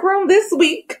the break room this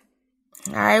week.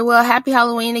 All right, well, happy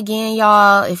Halloween again,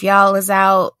 y'all. If y'all is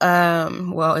out,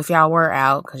 if y'all were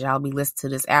out, because y'all be listening to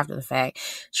this after the fact,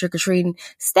 trick-or-treating,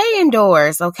 stay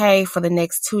indoors, okay, for the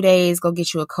next 2 days. Go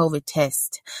get you a COVID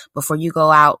test before you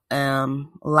go out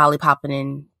lollipopping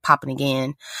and popping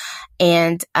again.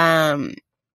 And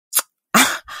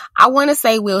I want to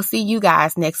say we'll see you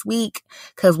guys next week,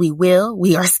 because we will.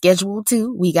 We are scheduled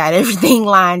to. We got everything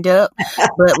lined up.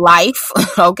 But life,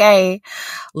 okay?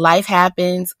 Life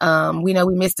happens. We know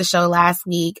we missed the show last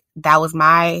week. That was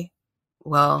my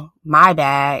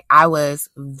bad. I was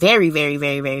very, very,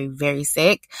 very, very, very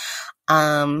sick.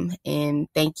 And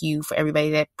thank you for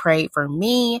everybody that prayed for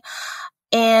me.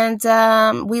 And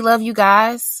we love you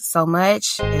guys so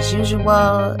much, as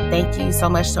usual. Thank you so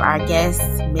much to our guest,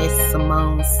 Miss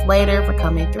Simone Slater, for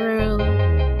coming through.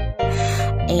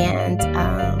 And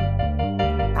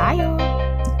bye, y'all.